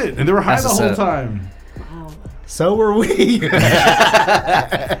 right? Good. And they were high That's the what's whole up. time. So were we. Hood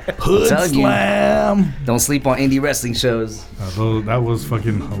telling you. Slam. Don't sleep on indie wrestling shows. That was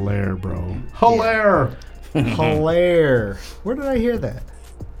fucking hilarious, bro. Hilarious. Hilaire. Where did I hear that?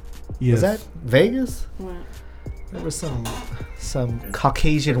 Yes. Was that Vegas? What? There was some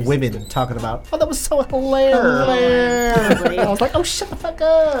Caucasian women talking about, oh, that was so hilarious. I was like, oh, shut the fuck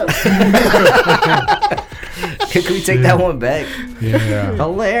up. Can we take that one back? Yeah.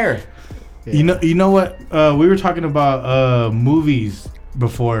 Hilarious. You know what? We were talking about movies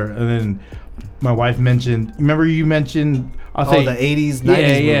before, and then my wife mentioned. Remember you mentioned? I'll Oh, say the 80s, 90s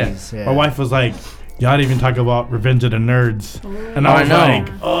movies. Yeah. My wife was like, "Y'all didn't even talk about Revenge of the Nerds," and Oh, I was I know.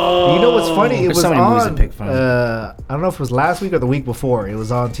 like, "Oh." You know what's funny? It There's was so many movies on. to pick from. I don't know if it was last week or the week before. It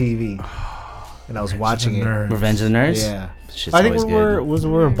was on TV, and I was watching it. Nerds. Revenge of the Nerds? Yeah, Shit's I think always we good.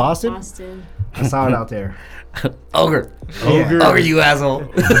 were in Boston. Boston. I saw it out there. Ogre. Ogre. Ogre, you asshole.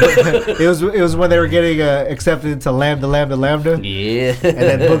 It was when they were getting accepted to Lambda. Yeah. And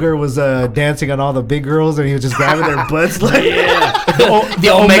then Booger was dancing on all the big girls, and he was just grabbing their butts like. The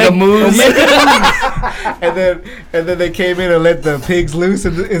Omega moves. and then they came in and let the pigs loose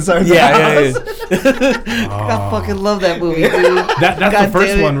inside the Yeah, house. I fucking love that movie, dude. That's God the first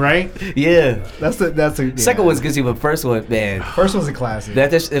damn it. one, right? Yeah. That's a yeah. Second one's good too, but first one, man. First one's a classic.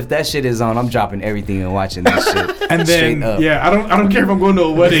 If that shit is on, I'm dropping everything and watching that shit. And Straight then up. yeah, I don't care if I'm going to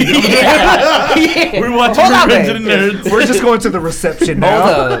a wedding. Yeah. We're watching Hold on, Revenge of the man. Nerds. We're just going to the reception Hold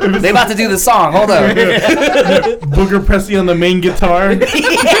now. up. They about to do the song. Hold up. Booger Presley on the main guitar.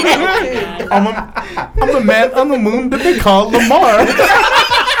 I'm a man on the moon that they call Lamar.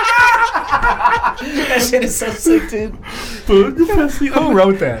 That shit is so sick, dude. Booger Presley. Who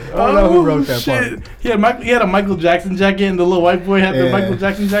wrote that? I don't know who wrote that shit. part. He had a Michael Jackson jacket, and the little white boy had the Yeah. Michael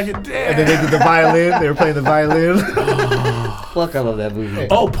Jackson jacket. Damn. And then they did the violin. They were playing the violin. Fuck, I love that movie.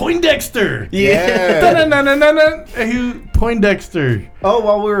 Oh, Poindexter. Yeah. Da-na-na-na-na-na. Poindexter. Oh,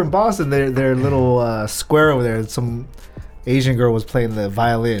 while we were in Boston, their little square over there, some Asian girl was playing the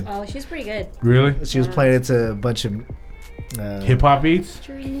violin. Oh, she's pretty good. Really? She was playing it to a bunch of Hip hop beats.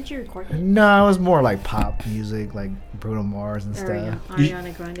 Did you record it? No, it was more like pop music, like Bruno Mars and stuff.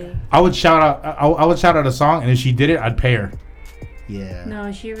 Ariana Grande. I would shout out. I would shout out a song, and if she did it, I'd pay her. Yeah.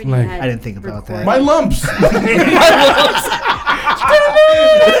 No, she already Like- had. I didn't think about that. My lumps.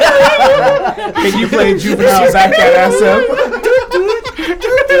 Can you play Juvenile Back That Ass Up?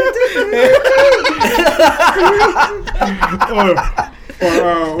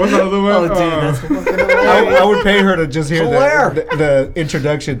 What's the other one? Oh, dude, that's I would pay her to just hear Where? the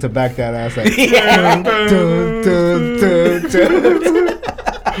introduction to Back That Ass Up. Yeah. Dun, dun, dun, dun.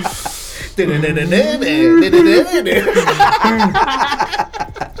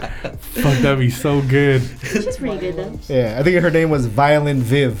 Fuck, that'd be so good. She's pretty good though. Yeah, I think her name was Violin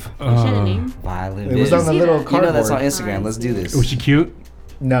Viv. She had a name. Violent. It was on the see little that? You cardboard. know that's on Instagram. Let's do this. Was she cute?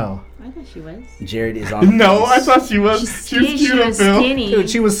 No. I thought she was. Jared is on. No, I thought she was. She was She cute on was film. skinny. Dude,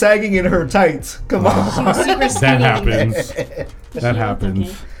 she was sagging in her tights. Come on. She was super That skinny. happens. That She happens.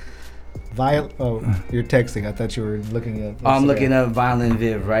 looked Oh, you're texting. I thought you were looking at. I'm Instagram. looking up Violent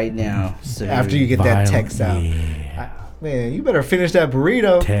Viv right now. So After you get that text out. Yeah. Man, you better finish that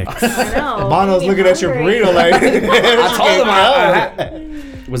burrito. Text. I know. Bono's made me looking at your hungry. burrito like. I told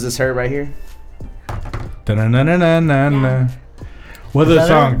him. Was this her right here? Da-na-na-na-na-na. What other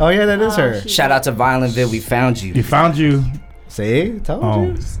song? Oh yeah, that is Oh, her. she- Shout out to Violent Viv. We found you. You found you. See, told Oh.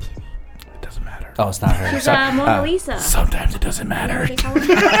 you. It doesn't matter. Oh, it's not her. She's Sorry. Mona Lisa. Sometimes it doesn't matter. What they call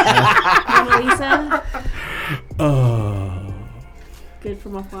her? Mona Lisa. Oh. Good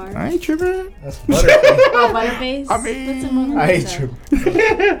from afar. I ain't tripping. That's Butterface. Oh, Butterface. I mean- What's a Mona I Lisa? hate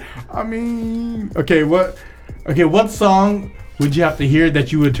you. I mean, okay, what song would you have to hear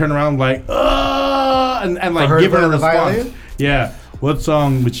that you would turn around like, and like her to give her a play the response? violin? Yeah. What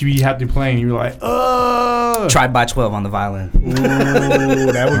song would you have to play and you're like, Tried by 12 on the violin.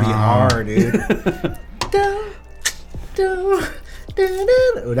 Ooh, that would be hard, dude.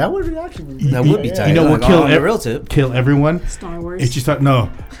 That would be actually. That would be Yeah. tight. You know what Like, kill on the ev- real tip? kill everyone? Star Wars. It's just like, no.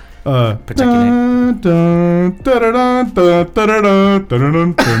 Protect your neck.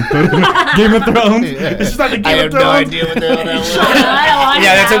 Game of Thrones. It's just like the Game of Thrones. what the hell that was.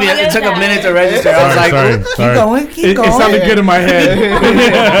 Yeah, it took a minute to register. I was like, Sorry, "Ooh, sorry. keep going, keep going. It sounded good in my head.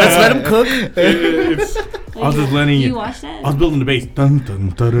 Let's let him cook. I was just letting You you. watch that? I was building the bass. Dun, dun,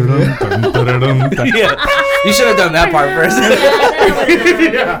 dun, dun, dun, dun, dun, dun, dun. Yeah, you should have done that part first.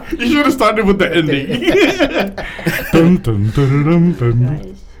 Yeah, you should have started with the ending. Dun, dun, dun, dun,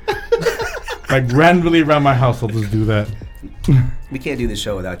 dun. Like randomly around my house, I'll just do that. We can't do the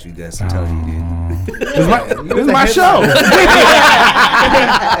show without you guys. I'm telling you, dude. This is my show.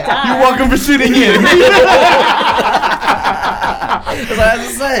 You're welcome for sitting in. That's what I was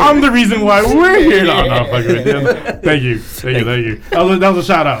to say. I'm the reason why we're here. No, fuck with you. Thank you. That was a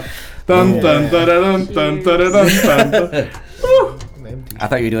shout out. Dun, dun, dun, dun, dun, dun, dun, dun, dun. I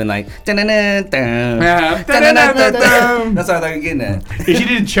thought you were doing like. Dun-dun-dun-dun. Yeah. Dun-dun-dun-dun-dun. That's what I thought you were getting at. If she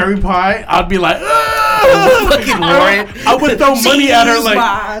did cherry pie, I'd be like, "Ah!" Fucking Warren. I would throw money at her She's like,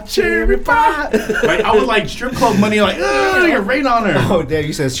 my cherry pie. like I would like strip club money like, "Ah, you're rain on her." Oh, damn,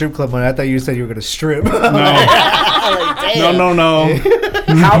 you said strip club money. I thought you said you were going to strip. No.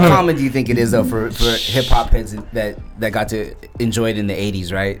 How common do you think it is though for hip hop heads that got to enjoy it in the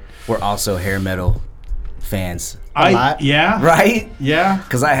 '80s, right? We're also hair metal fans, Yeah. right? Yeah.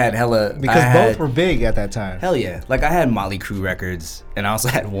 Because I had hella. Because I both had- were big at that time. Hell yeah! Like I had Motley Crue records, and I also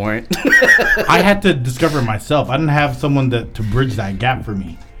had Warrant. I had to discover it myself. I didn't have someone to bridge that gap for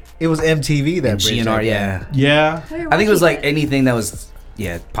me. It was MTV that bridged that GNR, gap. yeah. Yeah. I think it was like anything that was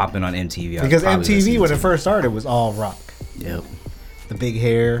popping on MTV. I was Because probably MTV, listening when it to. first started, was all rock. Yep. The big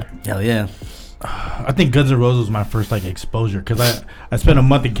hair. Hell yeah. I think Guns N' Roses was my first like exposure because I spent a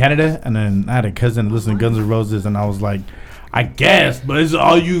month in Canada and then I had a cousin that listened to Guns N' Roses and I was like, I guess, but it's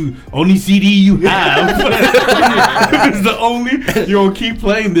only CD you have. It's the only you'll keep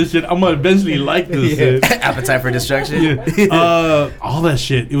playing this shit. I'm gonna eventually like this shit. Appetite for Destruction. Yeah. All that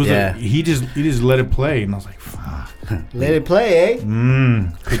shit. It was Yeah. like, he just let it play and I was like, fuck. Let it play, eh?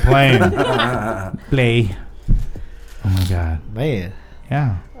 Quit playing. Play. Oh my god. Man.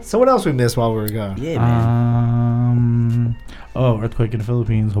 Yeah. So what else we missed while we were gone? Yeah, man. Earthquake in the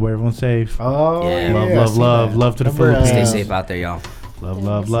Philippines. Hope everyone's safe. Oh, Yeah. yeah. Love, I love, seen love, that. love to the Remember, Philippines. Stay safe out there, y'all. Love,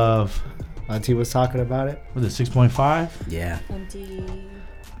 love, love. Auntie was talking about it. Was it 6.5? Yeah. Auntie.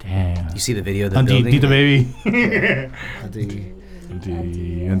 Damn. You see the video of the Auntie, building? Tita baby. Auntie.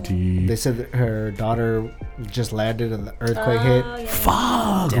 Auntie. They said that her daughter just landed and the earthquake hit. Oh, yeah.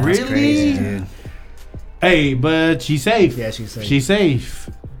 Fuck, That's really? crazy, dude. Hey, but she's safe. Yeah, she's safe. She's safe.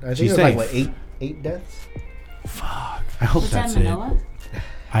 I think she's it was like safe. what, eight deaths? Fuck. I hope Was that's that it. Manila?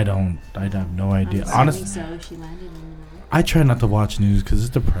 I have no idea. I'm Honestly, assuming so. She landed in Manila. I try not to watch news because it's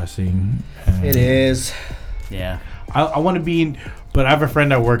depressing. And It is. Yeah. I want to be in, but I have a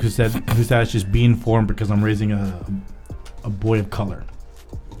friend at work who said I should just be informed because I'm raising a boy of color.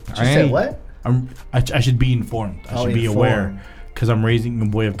 She said what? I should be informed. I should be aware because I'm raising a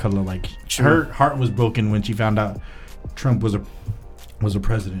boy of color. Like her heart was broken when she found out Trump was a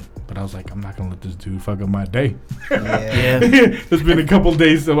president. But I was like, I'm not gonna let this dude fuck up my day. Yeah. It's been a couple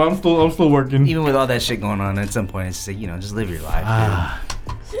days, so I'm still working. Even with all that shit going on, at some point, it's just like, just live your life,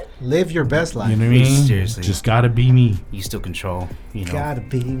 Live your best life. You know what I mean? Seriously. Just gotta be me. dude. You still control, Gotta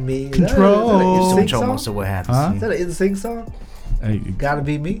be me. Control. Is that an Still NSYNC control song? most of what happens. Huh? Is that an NSYNC song? Hey, Gotta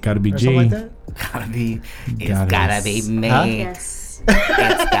be me. Gotta be or G. something like that. Gotta be. It's Gotta gotta be- be me. Huh? Yes.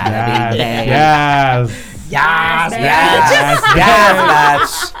 It's gotta be me. Yes. Yes, Yes,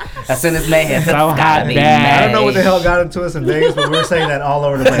 yes, bitch. As soon as May hits, So it's hot, gotta be bitch. May. I don't know what the hell got into us in Vegas, but we were saying that all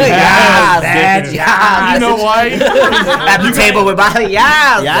over the place. Yes, bitch. Yes. You know why? At the table with Bobby.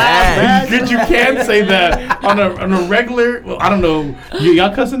 Yes, Yes, bitch. Good, you can say that on a regular. Well, I don't know.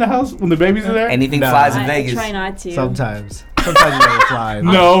 Y'all cuss in the house when the babies are there? Anything No. flies in I Vegas. try not to. Sometimes you never fly.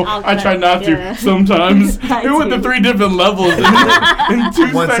 No, I'll I try cut, not to. yeah. Sometimes I it went to do. 3 different levels in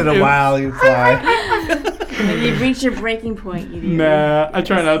 2 Once seconds. in a while you fly. When you reach your breaking point, you do. Nah, I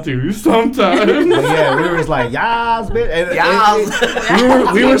try not to. Sometimes. But yeah, we were just like, yas, bitch. And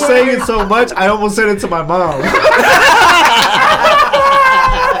Yes. we were saying it so much, I almost said it to my mom.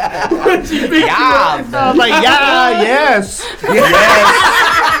 Yeah, I was like, yeah, yes.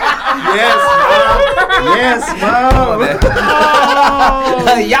 Yes, mom. Yes,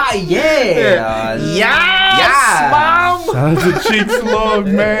 mom. yeah, yeah. Yes, mom. Sounds the cheeks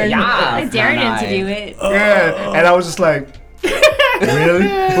long, man. Yeah. I dared him to do it. Yeah, and I was just like, really?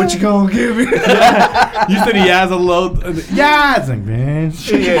 What you gonna give me? You said he has a load. Yes, like, man.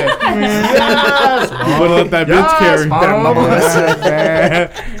 Shit. Yeah. Yes, You wanna let that bitch carry Mom.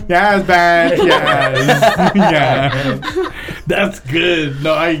 Yes, bad. Yes. Yes. That's good.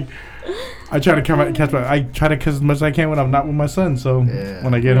 No, I try to catch my. I try to catch as much as I can when I'm not with my son. So Yeah.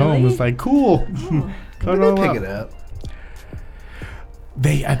 when I get home, Really? it's like cool. Cut it all Pick up. it up.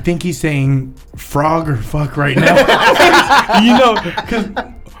 I think he's saying frog or fuck right now. You know, because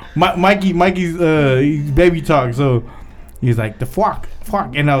Mikey's he's baby talk, so he's like the fuck,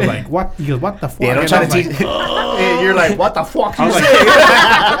 and I was like, what? He goes, what the fuck? Yeah, don't And try I to was teach. like, And you're like, what the fuck I you was like, say?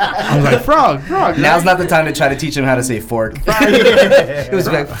 I was like, frog. Now's not the time to try to teach him how to say fork. It was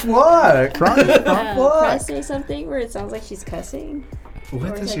like fork. Press say something where it sounds like she's cussing.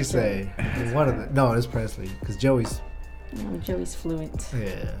 What Or did is she that say? One of the no, it's Presley because Joey's No, Joey's fluent.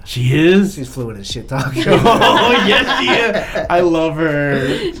 She is. she's fluent in shit talking. Oh yes, she is. I love her.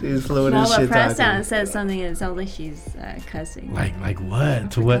 She's fluent No, in but shit press talking. says something and it sounds like she's cussing. Like what? I To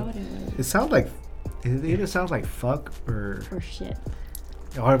forgot what? what it was. It sounds like it either sounds like fuck or Shit.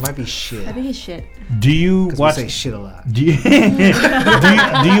 it might be shit. I think it's shit. Do you 'Cause watch? we say shit a lot. Do you, do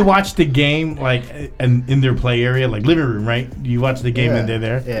you watch the game like in their play area, like living room, right? Do you watch the game Yeah. and they're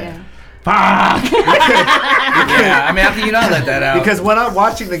there? Yeah. Fuck! Yeah, I mean, how can you not let that out? Because when I'm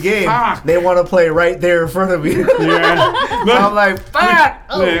watching the game, Fuck. they want to play right there in front of me. Yeah. So I'm like, fuck!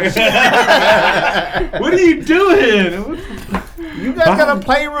 Oh, What are you doing? you guys got a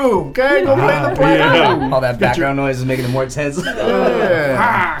playroom, okay? Go play the playroom. Yeah. all that background noise is making it more tense.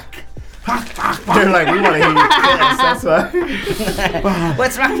 Yeah. Fuck! They're like, we want to hear you cuss, that's why.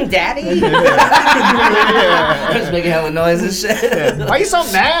 What's wrong, Daddy? Just making hella noise and shit. Why you so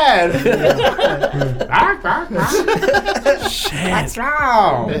mad? Shit! What's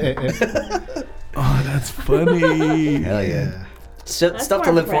wrong? Oh, that's funny. Hell yeah. Yeah. That's Stuff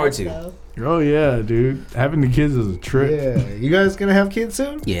to more look forward press, to. though. Oh yeah, dude. Having the kids is a trip. Yeah. You guys gonna have kids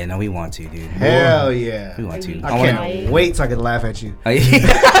soon? Yeah, no, we want to, dude. Hell yeah. We want to. I wanna- can't wait so I can laugh at you. Thanks,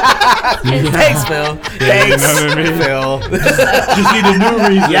 Phil. Thanks, you know what I mean? Phil. Just need a new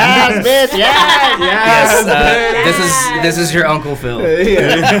reason. bitch. Yes. Yes, this is your Uncle Phil.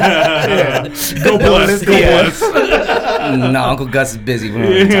 Yeah. Go bless. Go Yeah. bless. No, Uncle Gus is busy. We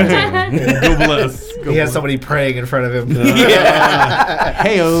don't have time to- Go bless. Go He has bless. somebody praying in front of him.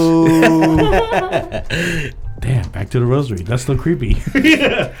 Heyo. Damn, back to the rosary. That's still creepy.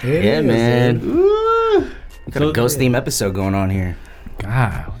 Yeah, man. Ooh. We got a ghost theme episode going on here.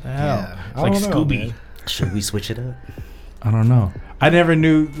 God, what the hell? Yeah, It's I like don't know, Scooby. man. Should we switch it up? I don't know. I never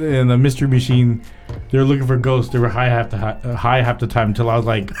knew in the Mystery Machine they were looking for ghosts. They were high half the time until I was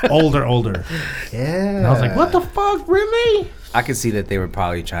like older. Yeah. And I was like, what the fuck, really? I could see that they were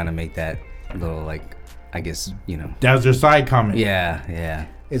probably trying to make that little, like, I guess, you know. That was their side comment. Yeah.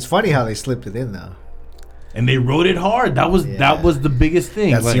 It's funny how they slipped it in though. And they wrote it hard. That was the biggest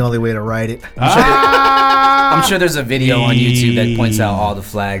thing. That's like, the only way to write it. I'm sure there's a video on YouTube that points out all the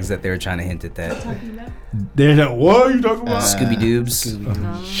flags that they were trying to hint at that. They're like, what are you talking about? Scooby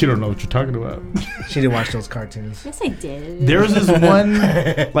Doobs. She don't know what you're talking about. She didn't watch those cartoons. Yes, I did. There was this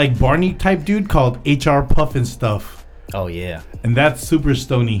one like Barney type dude called HR Puffin Stuff, Oh, yeah. and that's super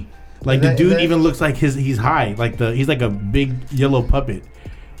stony. Like Is the that- dude is that- even looks like he's high. Like he's like a big yellow puppet.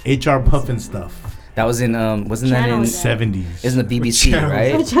 HR Puffin Stuff. That was in, wasn't that Channel in, was that? 70s. isn't the BBC, Channel. What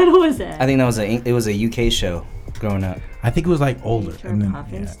right? channel was that? I think that was it was a UK show growing up. I think it was like older. HR And then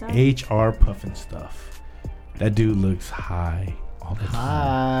Puffin Stuff? HR Puffin Stuff. That dude looks high all the time.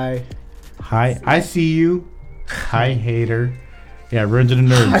 Hi. Hi, I see you. Hi, hater. Yeah, Revenge of the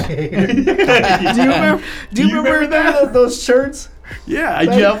Nerds. Do you remember that? Those shirts? Yeah,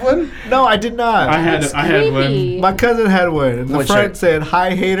 you have one? No, I did not. I had one. Creepy. My cousin had one. And the What front shirt? said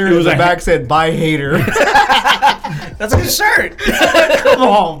 "Hi Hater," It was and the a back said "Bye Hater." That's a good shirt. Come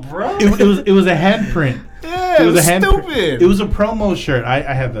on, bro. It was a handprint. Yeah, it was handprint. stupid. It was a promo shirt. I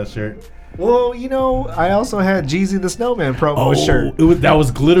had that shirt. Well, you know, I also had Jeezy the Snowman promo shirt. That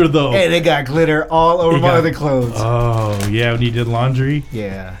was glitter though. And it got glitter all over It my got- other clothes. Oh yeah, when you did laundry.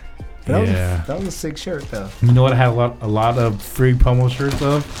 Yeah. Yeah. That was a sick shirt, though. You know what? I had a lot of free promo shirts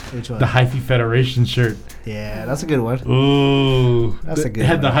of Which one? the Hyphy Federation shirt. Yeah, that's a good one. Ooh, That's a good It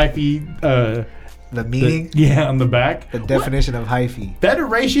had one. the Hyphy. The meaning, On the back. the definition of hyphy.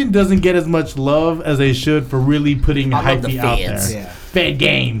 Federation doesn't get as much love as they should for really putting I love the Hyphy out fans. there. Yeah. Fed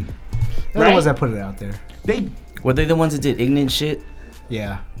game. They're the ones that put it out there. They Were they the ones that did ignorant shit?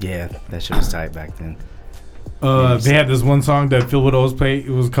 Yeah. Yeah, that shit was tight back then. they had this one song that Phil would always play. It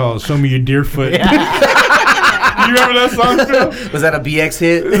was called "Show Me Your Deer Foot." You remember that song, Phil? Was that a BX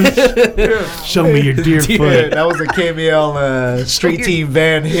hit? Show me your deer Yeah, foot. that was a KBL street team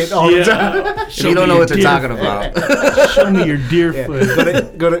van hit all the time. You don't know what they're talking about. Show me your deer Yeah.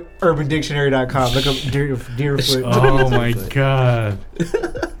 foot. Go to urbandictionary.com. Look up deer foot. Oh my god.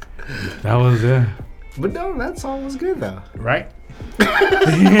 That was it. But no, that song was good though. Right? I would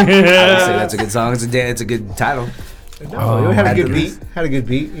say that's a good song. It's a good title. No, it had a Had good the beat. Had a good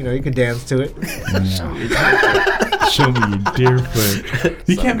beat. You know, you could dance to it. Show me your deer foot.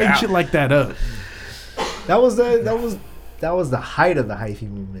 You can't make shit like that up. That was the height of the hyphy It was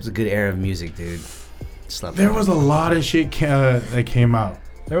movement. a good era of music, dude. Just love There that. was a lot of shit that came out.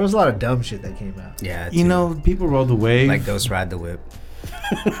 There was a lot of dumb shit that came out. Yeah, You dude. know, people rode the wave. like Ghost Ride the Whip.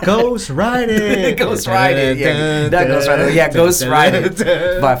 Ghost Ride It. Ghost Ride It, yeah. That Ghost Ride It. Yeah, Ghost Ride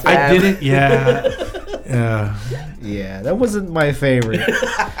It. By I Fab. didn't. Yeah. Yeah. Yeah, that wasn't my favorite.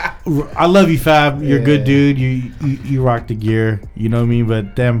 I love you, Fab. You're a good Yeah. dude. You rock the gear. You know what I mean?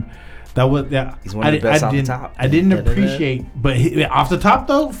 But that was He's one of the best off the didn't, top. I didn't appreciate, but off the top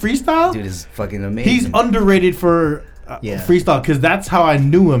though, freestyle. Dude is fucking amazing. He's underrated for Yeah. freestyle because that's how I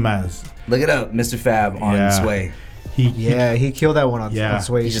knew him as. Look it up, Mr. Fab on Yeah. Sway. Yeah, he killed that one on Yeah.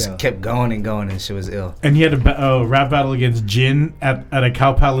 Sway He Show. just kept going and going, and shit was ill. And he had a rap battle against Jin at a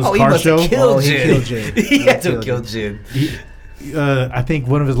Cow Palace Oh, he car must show. have killed he Jin. killed Jin. He had to killed kill Jin. Jin. I think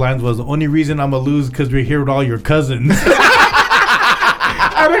one of his lines was, "The only reason I'm gonna lose because we're here with all your cousins."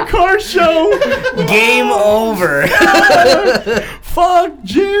 At a car show. Game over. Fuck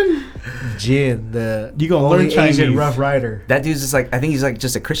Jin. Jin, the You gonna only learn Chinese. Asian Rough Rider. That dude's just like, I think he's like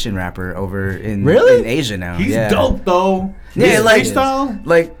just a Christian rapper over in Really? in Asia now. He's yeah. dope though. Yeah, He's like freestyle.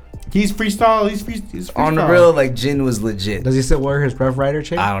 Like He's freestyle. He's freestyle. on the real, like Jin was legit. Does he still wear his Rough Rider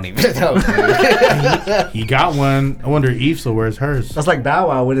chain? I don't even know. Dude. He got one. I wonder if Eve still wears hers. That's like Bow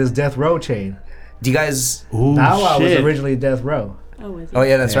Wow with his Death Row chain. Do you guys? Ooh, Bow Wow was shit. originally Death Row. Oh, was it? Oh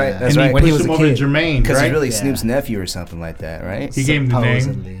yeah, that's Yeah. right. That's And right. he When he pushed was him a over to kid. Jermaine, Because right? he's really Yeah. Snoop's nephew or something like that, right? He gave him the name.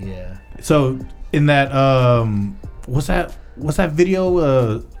 Supposedly, yeah. So in that what's that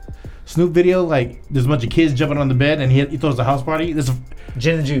video Snoop video, like there's a bunch of kids jumping on the bed and he throws a house party.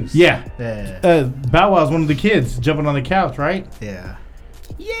 Gin and Juice. Yeah. Yeah. Bow Wow's one of the kids jumping on the couch, right? Yeah.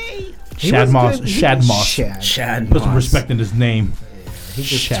 Yay! Shad Moss. Shad. Chad. Put some Moss. respect in his name. He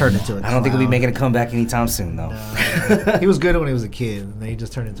just Shad turned Moss. into a I don't think he'll be clown. making a comeback anytime soon, though. He was good when he was a kid, and then he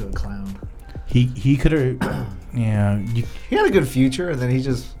just turned into a clown. He could have, yeah. He had a good future, and then he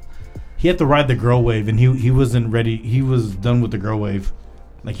just He had to ride the girl wave, and he wasn't ready. He was done with the girl wave.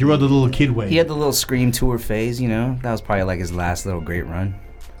 Like he rode the little kid wave. He had the little Scream tour phase, you know. That was probably like his last little great run.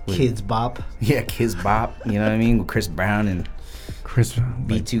 With- kids bop. Yeah, Kids Bop. You know what I mean? With Chris Brown and Chris.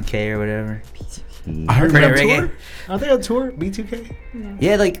 B2K or whatever. I heard Pretty that reggae. Are they on tour? B2K? No.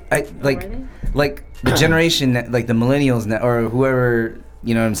 Yeah, like Oh, are they? like the generation, that, like the millennials now, or whoever,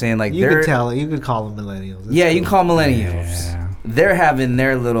 you know what I'm saying? Like You they're could tell. You could call them millennials. It's yeah, you cool. can call millennials. Yeah. They're having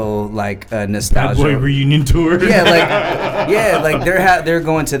their little like Bad nostalgia. Boy reunion tour. yeah, like they're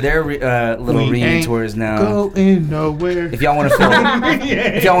going to their little We reunion ain't tours now. Going nowhere. If y'all want to feel,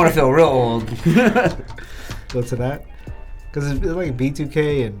 if y'all want to feel real old, Go to that. Because it's like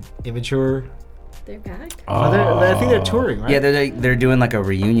B2K and Immature. They're back. I think they're touring, right? yeah, they're doing like a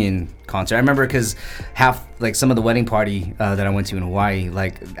reunion concert. I remember because some of the wedding party that I went to in Hawaii,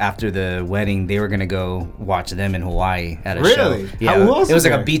 like after the wedding, they were gonna go watch them in Hawaii at a Really? show. Yeah, Who else it was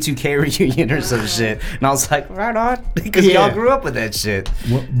is like a there? B2K reunion or some shit, and I was like, right on, because Yeah. y'all grew up with that shit.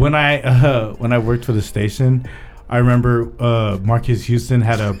 When I worked for the station, I remember Marcus Houston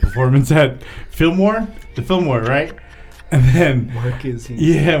had a performance at Fillmore, right? And then Marcus.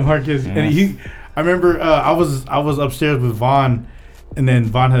 yeah, Marcus, and I remember I was upstairs with Vaughn, And then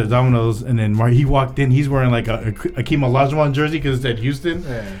Vaughn had a Domino's, and then he walked in. He's wearing like a Akeem Olajuwon jersey because it said Houston.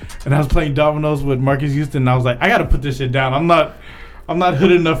 Yeah. And I was playing Domino's with Marcus Houston, and I was like, I gotta put this shit down. I'm not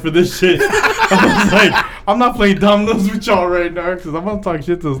hood enough for this shit. I was like, I'm not playing Domino's with y'all right now because I'm gonna talk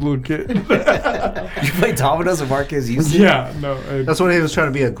shit to this little kid. You play Domino's with Marcus Houston? Yeah, no. That's when he was trying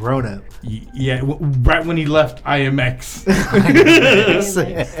to be a grown up. Yeah, right when he left IMX.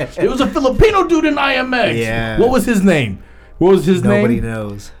 It was a Filipino dude in IMX. Yeah. What was his name? Nobody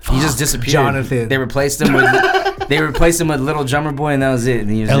knows. He just disappeared. Jonathan. They replaced him with Little Drummer Boy, and that was it. And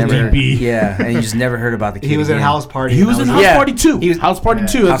he was LDB. and you just never heard about the kid. He was in again. House Party. He was in House Party 2. He was- House Party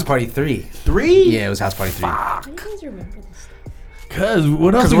 2. House Party 3. 3? Yeah, it was House Party 3. You guys remember this stuff? Cause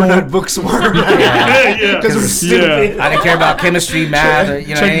what else? Because we're not bookworm. Yeah. Because we're stupid. I didn't care about chemistry, math, or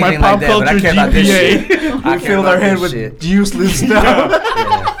Check my anything pop like that. But I culture care about this GPA. shit. I We care filled about our head this with shit. useless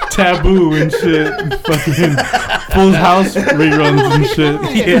stuff. Taboo and shit. Fucking Full House reruns and shit.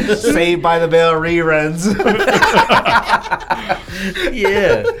 Yeah. Saved by the Bell reruns.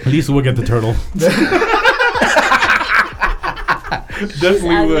 Yeah. At least we'll get the turtle. She's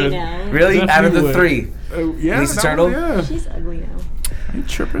Definitely ugly would. now. Really? Definitely Out of the would. 3, Yeah, Lisa that Turtle? one, yeah. She's ugly now. You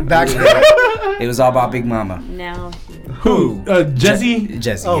tripping? Back then. it was all about Big Mama. Now she. Who? Jesse?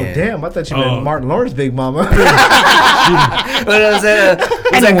 Jesse. Oh, yeah. damn. I thought you Oh. meant Martin Lawrence Big Mama. What was that? Was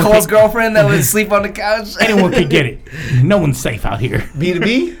that Anyone Cole's could- girlfriend that would sleep on the couch? Anyone could get it. No one's safe out here.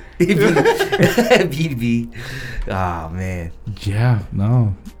 B2B? B2B. Oh man. Yeah,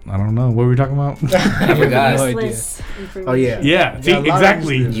 no. I don't know. What were we talking about? I forgot. No idea. Useless information. Oh, yeah. Yeah, see, Yeah, a lot of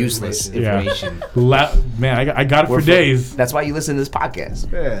exactly. Useless Yeah. information. Man, I got it We're for days. That's why you listen to this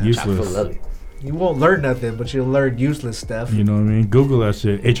podcast. Yeah. Chock full of Useless. it. You won't learn nothing, but you'll learn useless stuff. You know what I mean? Google that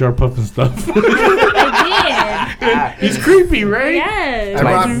shit. HR puff and stuff. I He's creepy, did. right? Yes. I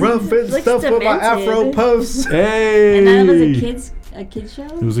rock rough and Looks stuff with my demented. afro puffs. Hey. And that was a kid's show?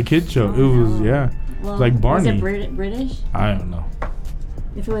 It was a kid show. Oh, it was, no. yeah. Well, like Barney. Was it British? I don't know.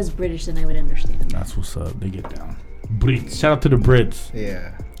 If it was British, then I would understand. That's what's up. They get down. Brits. Shout out to the Brits.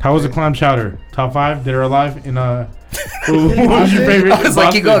 Yeah. How was the clam chowder? Top 5 that are alive in what was your favorite? I was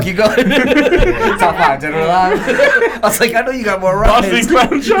like, keep going, Boston? keep going. Top 5, dead or alive. I was like, I know you got more Boston rights.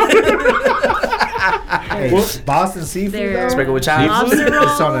 clam chowder. Hey, Boston seafood, Their though? Sprinkle with chives.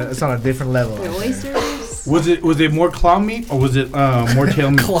 lobster It's on a different level. Their oysters. Was it more claw meat or was it more tail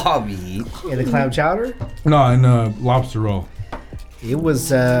meat? Claw meat. In the clam chowder, No, in lobster roll. it was.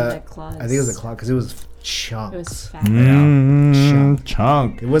 The I claws. think it was a clock because it was chunks. It was fat.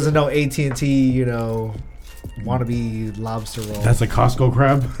 Chunk. It wasn't no AT&T, wannabe lobster roll. That's a Costco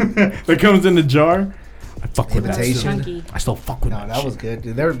crab that comes in the jar. I fuck with that. Imitation. Still. Chunky. I still fuck with No, that was good.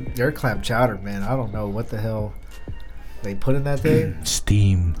 Dude, their clam chowder, man. I don't know what the hell they put in that thing.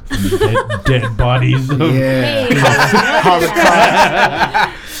 Steam from the dead bodies. Of Yeah. Hey,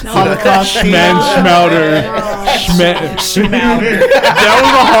 Holocaust steam. Man schmouder. That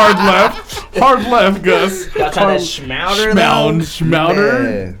was a hard left. Hard left, Gus. Y'all try that schmouder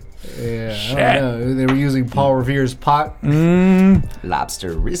Schmouder. Yeah, I don't know. They were using Paul Revere's pot.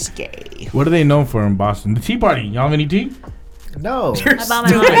 Lobster risque. What are they known for in Boston? The Tea Party. Y'all have any tea? No. I bought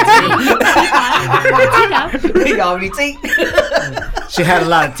my mom Y'all need tea? She had a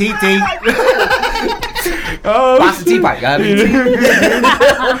lot of TT. Oh, Boston Tea Party. Y'all need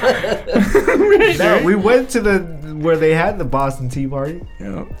tea? No, we went to where they had the Boston Tea Party,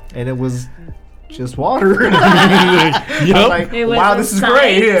 Yeah. and it was just water. Yup. Like, It was wow, a this is sign.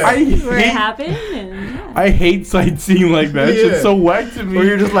 great. Yeah. where it happened. And yeah. I hate sightseeing like that. It's Yeah. just so whack to me. Where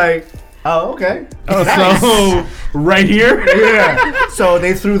you're just like, oh, okay. Oh, so right here, Yeah. So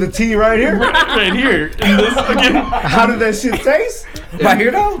they threw the tea right here. right here. In this fucking How did that shit taste? Right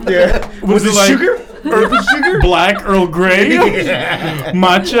here though? Yeah. Was it like- sugar? Maple sugar? black Earl Grey Yeah.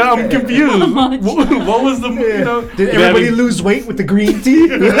 matcha. I'm confused. What was the Did everybody lose weight with the green tea?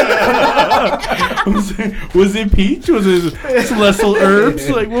 was it peach? Was it celestial herbs?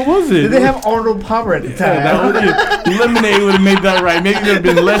 Like what was it? Did they have Arnold Palmer at the Yeah, that time? was it. Lemonade would have made that right. Maybe there'd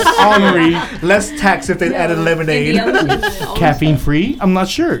been less ornery. Less tax if they added lemonade. Caffeine free? I'm not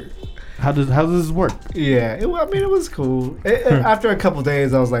sure. How does this work? Yeah, it was cool. After a couple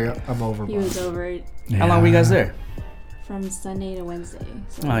days, I was like, I'm over. He was over it How long were you guys there? from Sunday to Wednesday.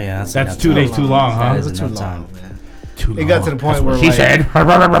 So Oh yeah, That's 2 days too long, That huh? is It was too enough long, time. man. Too It got to the point where he like, said.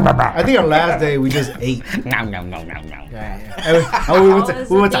 I think our last day we just ate. Nom, nom, nom, nom, nom. And we went Oh, it to, was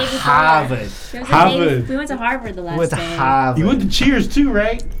we went the to day before. Harvard. There was a day- Harvard. We went to Harvard the last We went to day. Harvard. You went to Cheers too,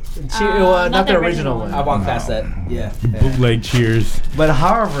 right? Not the original one. I walked past that. Yeah. Bootleg Cheers. But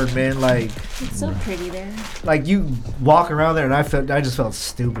Harvard, man, like It's so pretty there. you walk around there, and I just felt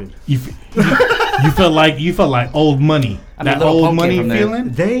stupid. You You felt like old money. I mean, That Little old Pumpkin money from there.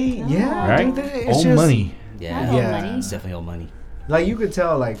 feeling, right? dude, it's Old just, money. Yeah, Yeah. it's definitely old money. Like you could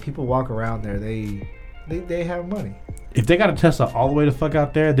tell, like people walk around there, they have money. If they got a Tesla all the way the fuck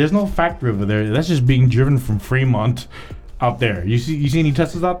out there, there's no factory over there. That's just being driven from Fremont out there. You see any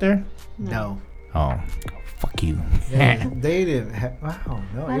Teslas out there? No, Oh, fuck you. they didn't. Wow,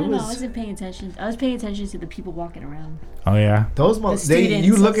 no, I it don't know. I was wasn't paying attention. I was paying attention to the people walking around. Oh yeah. those. The They students,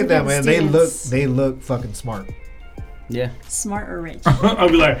 you look let's at look them at and the they look fucking smart. Yeah. Smart or rich? I'll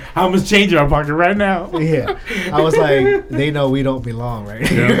be like, how much change in our pocket right now? Yeah, I was like, they know we don't belong, right?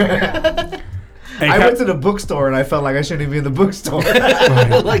 Hey, I went to the bookstore and I felt like I shouldn't even be in the bookstore.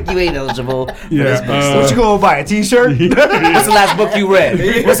 Like you ain't eligible. For Yeah, this book. What you gonna buy? A T-shirt? What's the last book you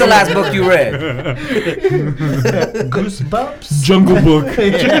read? What's the last book you read? Goosebumps. Jungle Book.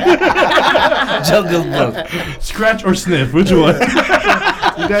 Jungle Book. Scratch or sniff? Which one?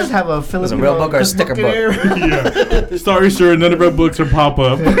 You guys have a Filipino Was it a real book or a sticker in there? Yeah. Sorry, sir. None of our books are pop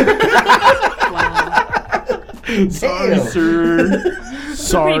up. Wow. Sorry, Damn. sir. Pretty big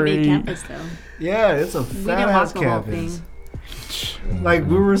Sorry. campus though. Yeah, it's a We fat didn't ass walk the whole campus. thing. Like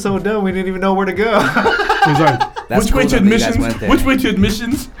we were so dumb, we didn't even know where to go. He's like, That's which way cool to though that you guys admissions? went there. Which way to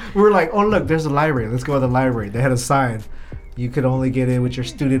admissions? We were like, oh look, there's a library. Let's go to the library. They had a sign. You could only get in with your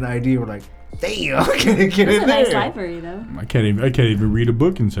student ID. We're like, damn, can I get It's in a nice there? library though. I can't even read a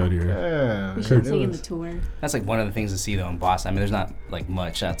book inside here. Yeah, We should have it taken the was- tour. That's like one of the things to see though in Boston. I mean, there's not like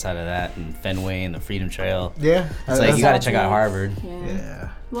much outside of that, and Fenway and the Freedom Trail. Yeah, It's like you got to That's check out it. Harvard. Yeah. Yeah.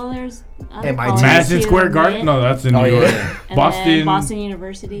 Well, there's other MIT. colleges Madison too, Square Garden? right? No, that's in Oh, New yeah, York. yeah. And Boston. then Boston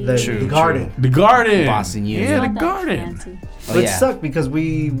University. The, True, the garden. The Garden. Boston U. Yeah, the Not that Garden. fancy. Oh, But it yeah. sucked because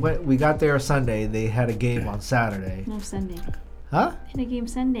we got there Sunday. They had a game on Saturday. No Sunday. Huh? Had a game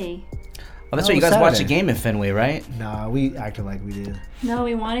Sunday. Oh, that's No, right. You guys watched a Saturday. game in Fenway, right? Nah, we acted like we did. No,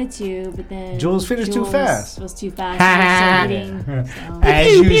 we wanted to, but then Jules finished too fast. Was too fast. We were still eating, so.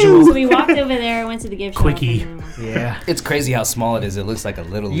 As usual. So we walked over there, went to the gift Quickie. shop. and then- Yeah. It's crazy how small it is. It looks like a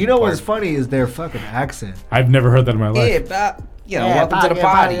little. You know park. what's funny is their fucking accent. I've never heard that in my life. Yeah, but, you know, Yeah, welcome to the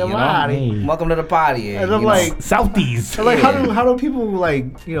party. You know, Hey. welcome to the party. And you I'm know. like, Southees. I'm like, how do people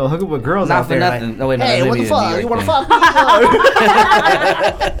like hook up with girls Not out for there? nothing. Like, No, wait, no, hey, they what the live in New fuck? York You want to then. fuck me?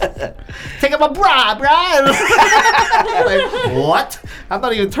 Take up my bra, bruh. Like, what? I'm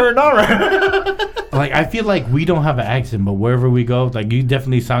not even turned on. Like, I feel like we don't have an accent, but wherever we go, like, you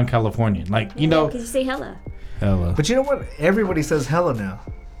definitely sound Californian. Like, you know. Because you say hella. Hella. But you know what? Everybody says hella now.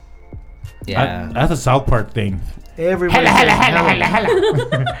 Yeah. That's a South Park thing. Everybody says hella.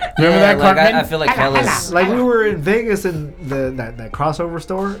 Remember Yeah, that, like, Cartman? I feel like Hella's. Like we were in Vegas in that crossover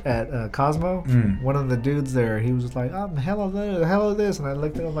store at Cosmo. One of the dudes there, he was just like, "I'm hella this," and I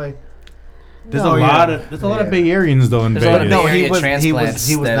looked at him like, There's "No, a yeah." lot of Bay Areans though in There's a lot of Vegas. Bay No, Area he was transplants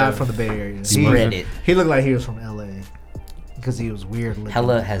that not have from the Bay Area. Spread it. He looked like he was from LA because he was weird looking.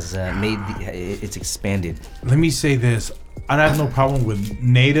 Hella has made it's expanded. Let me say this: I have no problem with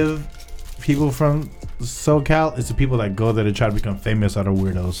native people from SoCal. It's the people that go there to try to become famous out of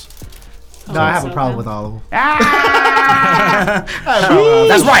weirdos. No, I have a So problem bad. with all of them.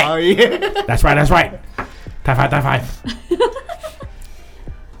 That's right. Oh, yeah. That's right. That's right. Top five. Top five.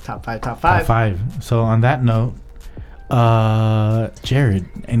 Top five. Top five. So on that note, Jared,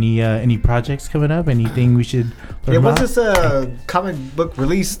 any projects coming up? Anything we should learn Yeah, about? what's this comic book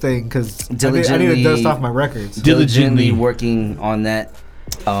release thing? Because I need to Diligently- dust off my records. Diligently working on that.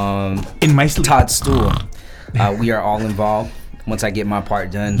 In my sleep. Todd Stool. We are all involved. Once I get my part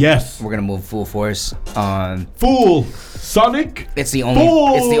done, Yes. we're gonna move full force. Fool. Sonic. It's the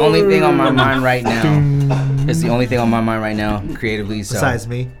only thing on my mind right now. It's the only thing on my mind right now, creatively. So Besides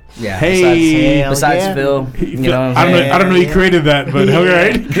me. yeah. Hey. besides yeah. Phil, you know. I don't know. He created that, but all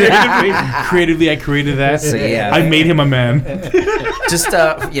right. Creatively, I created that. So, yeah. I made him a man. Just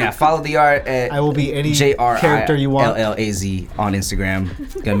follow the art at I will be any character you want. JRILLAZ on Instagram.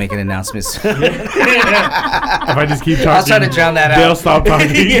 Gonna make an announcement. If I just keep talking, I was trying to drown that out. They'll stop talking.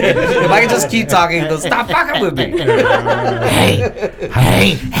 If I can just keep talking, they'll stop fucking with me.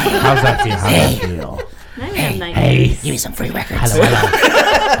 Hey, how's that feel? How's that feel? Now we have nightmares. Give me some free records.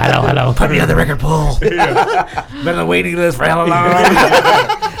 Hello. Put me on the record pool. Been on the waiting list for hella long.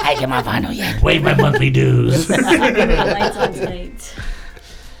 I get my vinyl yet. Waive my monthly dues. The lights on tonight.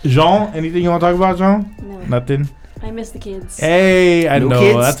 Jean, anything you want to talk about, Jean? No. Nothing. I miss the kids. Hey, I No know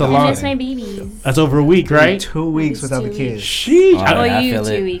kids? that's a I long. miss my babies. That's over a week, right? 2 weeks It's without 2 the kids. weeks. Sheesh. Oh, I- Oh, I you feel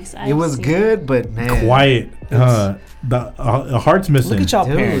 2 it. weeks. It was good, but man. quiet. The heart's missing. Look at y'all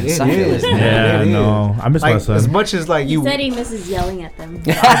Dude, parents. it I feel is. this, man. Yeah, It is. no, I miss my Like, son. as much as like He you said he misses yelling at them.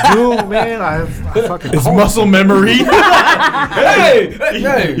 I do, man. I fucking It's muscle memory. Hey,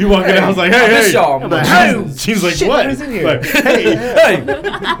 hey, You walk in the house like, hey, I miss hey. y'all. I'm like, Hey, She's like, shit, what? what is in here? Like, hey, hey,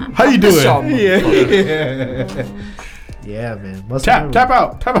 how you miss y'all. doing? Yeah, man. Muscle Tap memory.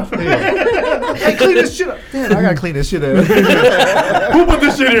 out. Hey, clean this shit up. Damn, I gotta clean this shit up. Who put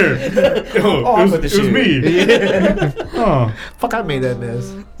this shit here? Oh, I put this it was shit me. Oh. Fuck, I made that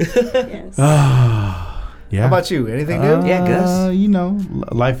mess. Yes. Yeah. How about you? Anything new? Yeah, Gus. You know,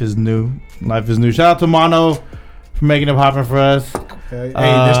 life is new. Shout out to Mono for making it happen for us. Hey,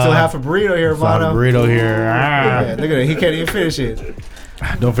 there's still half a burrito here, Saw the Mono. burrito here. Yeah, look at it. He can't even finish it.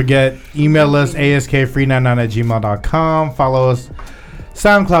 Don't forget, email us askfree99@gmail.com. Follow us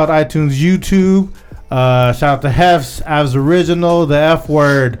SoundCloud, iTunes, YouTube. Shout out to Hefs, Avs Original, the F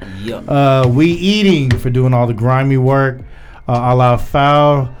Word. Yup. We Eating for doing all the grimy work. All Out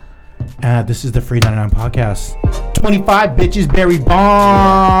Foul. This is the Free 99 Podcast. 25 bitches, Barry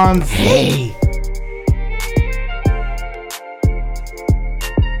Bonds. Hey.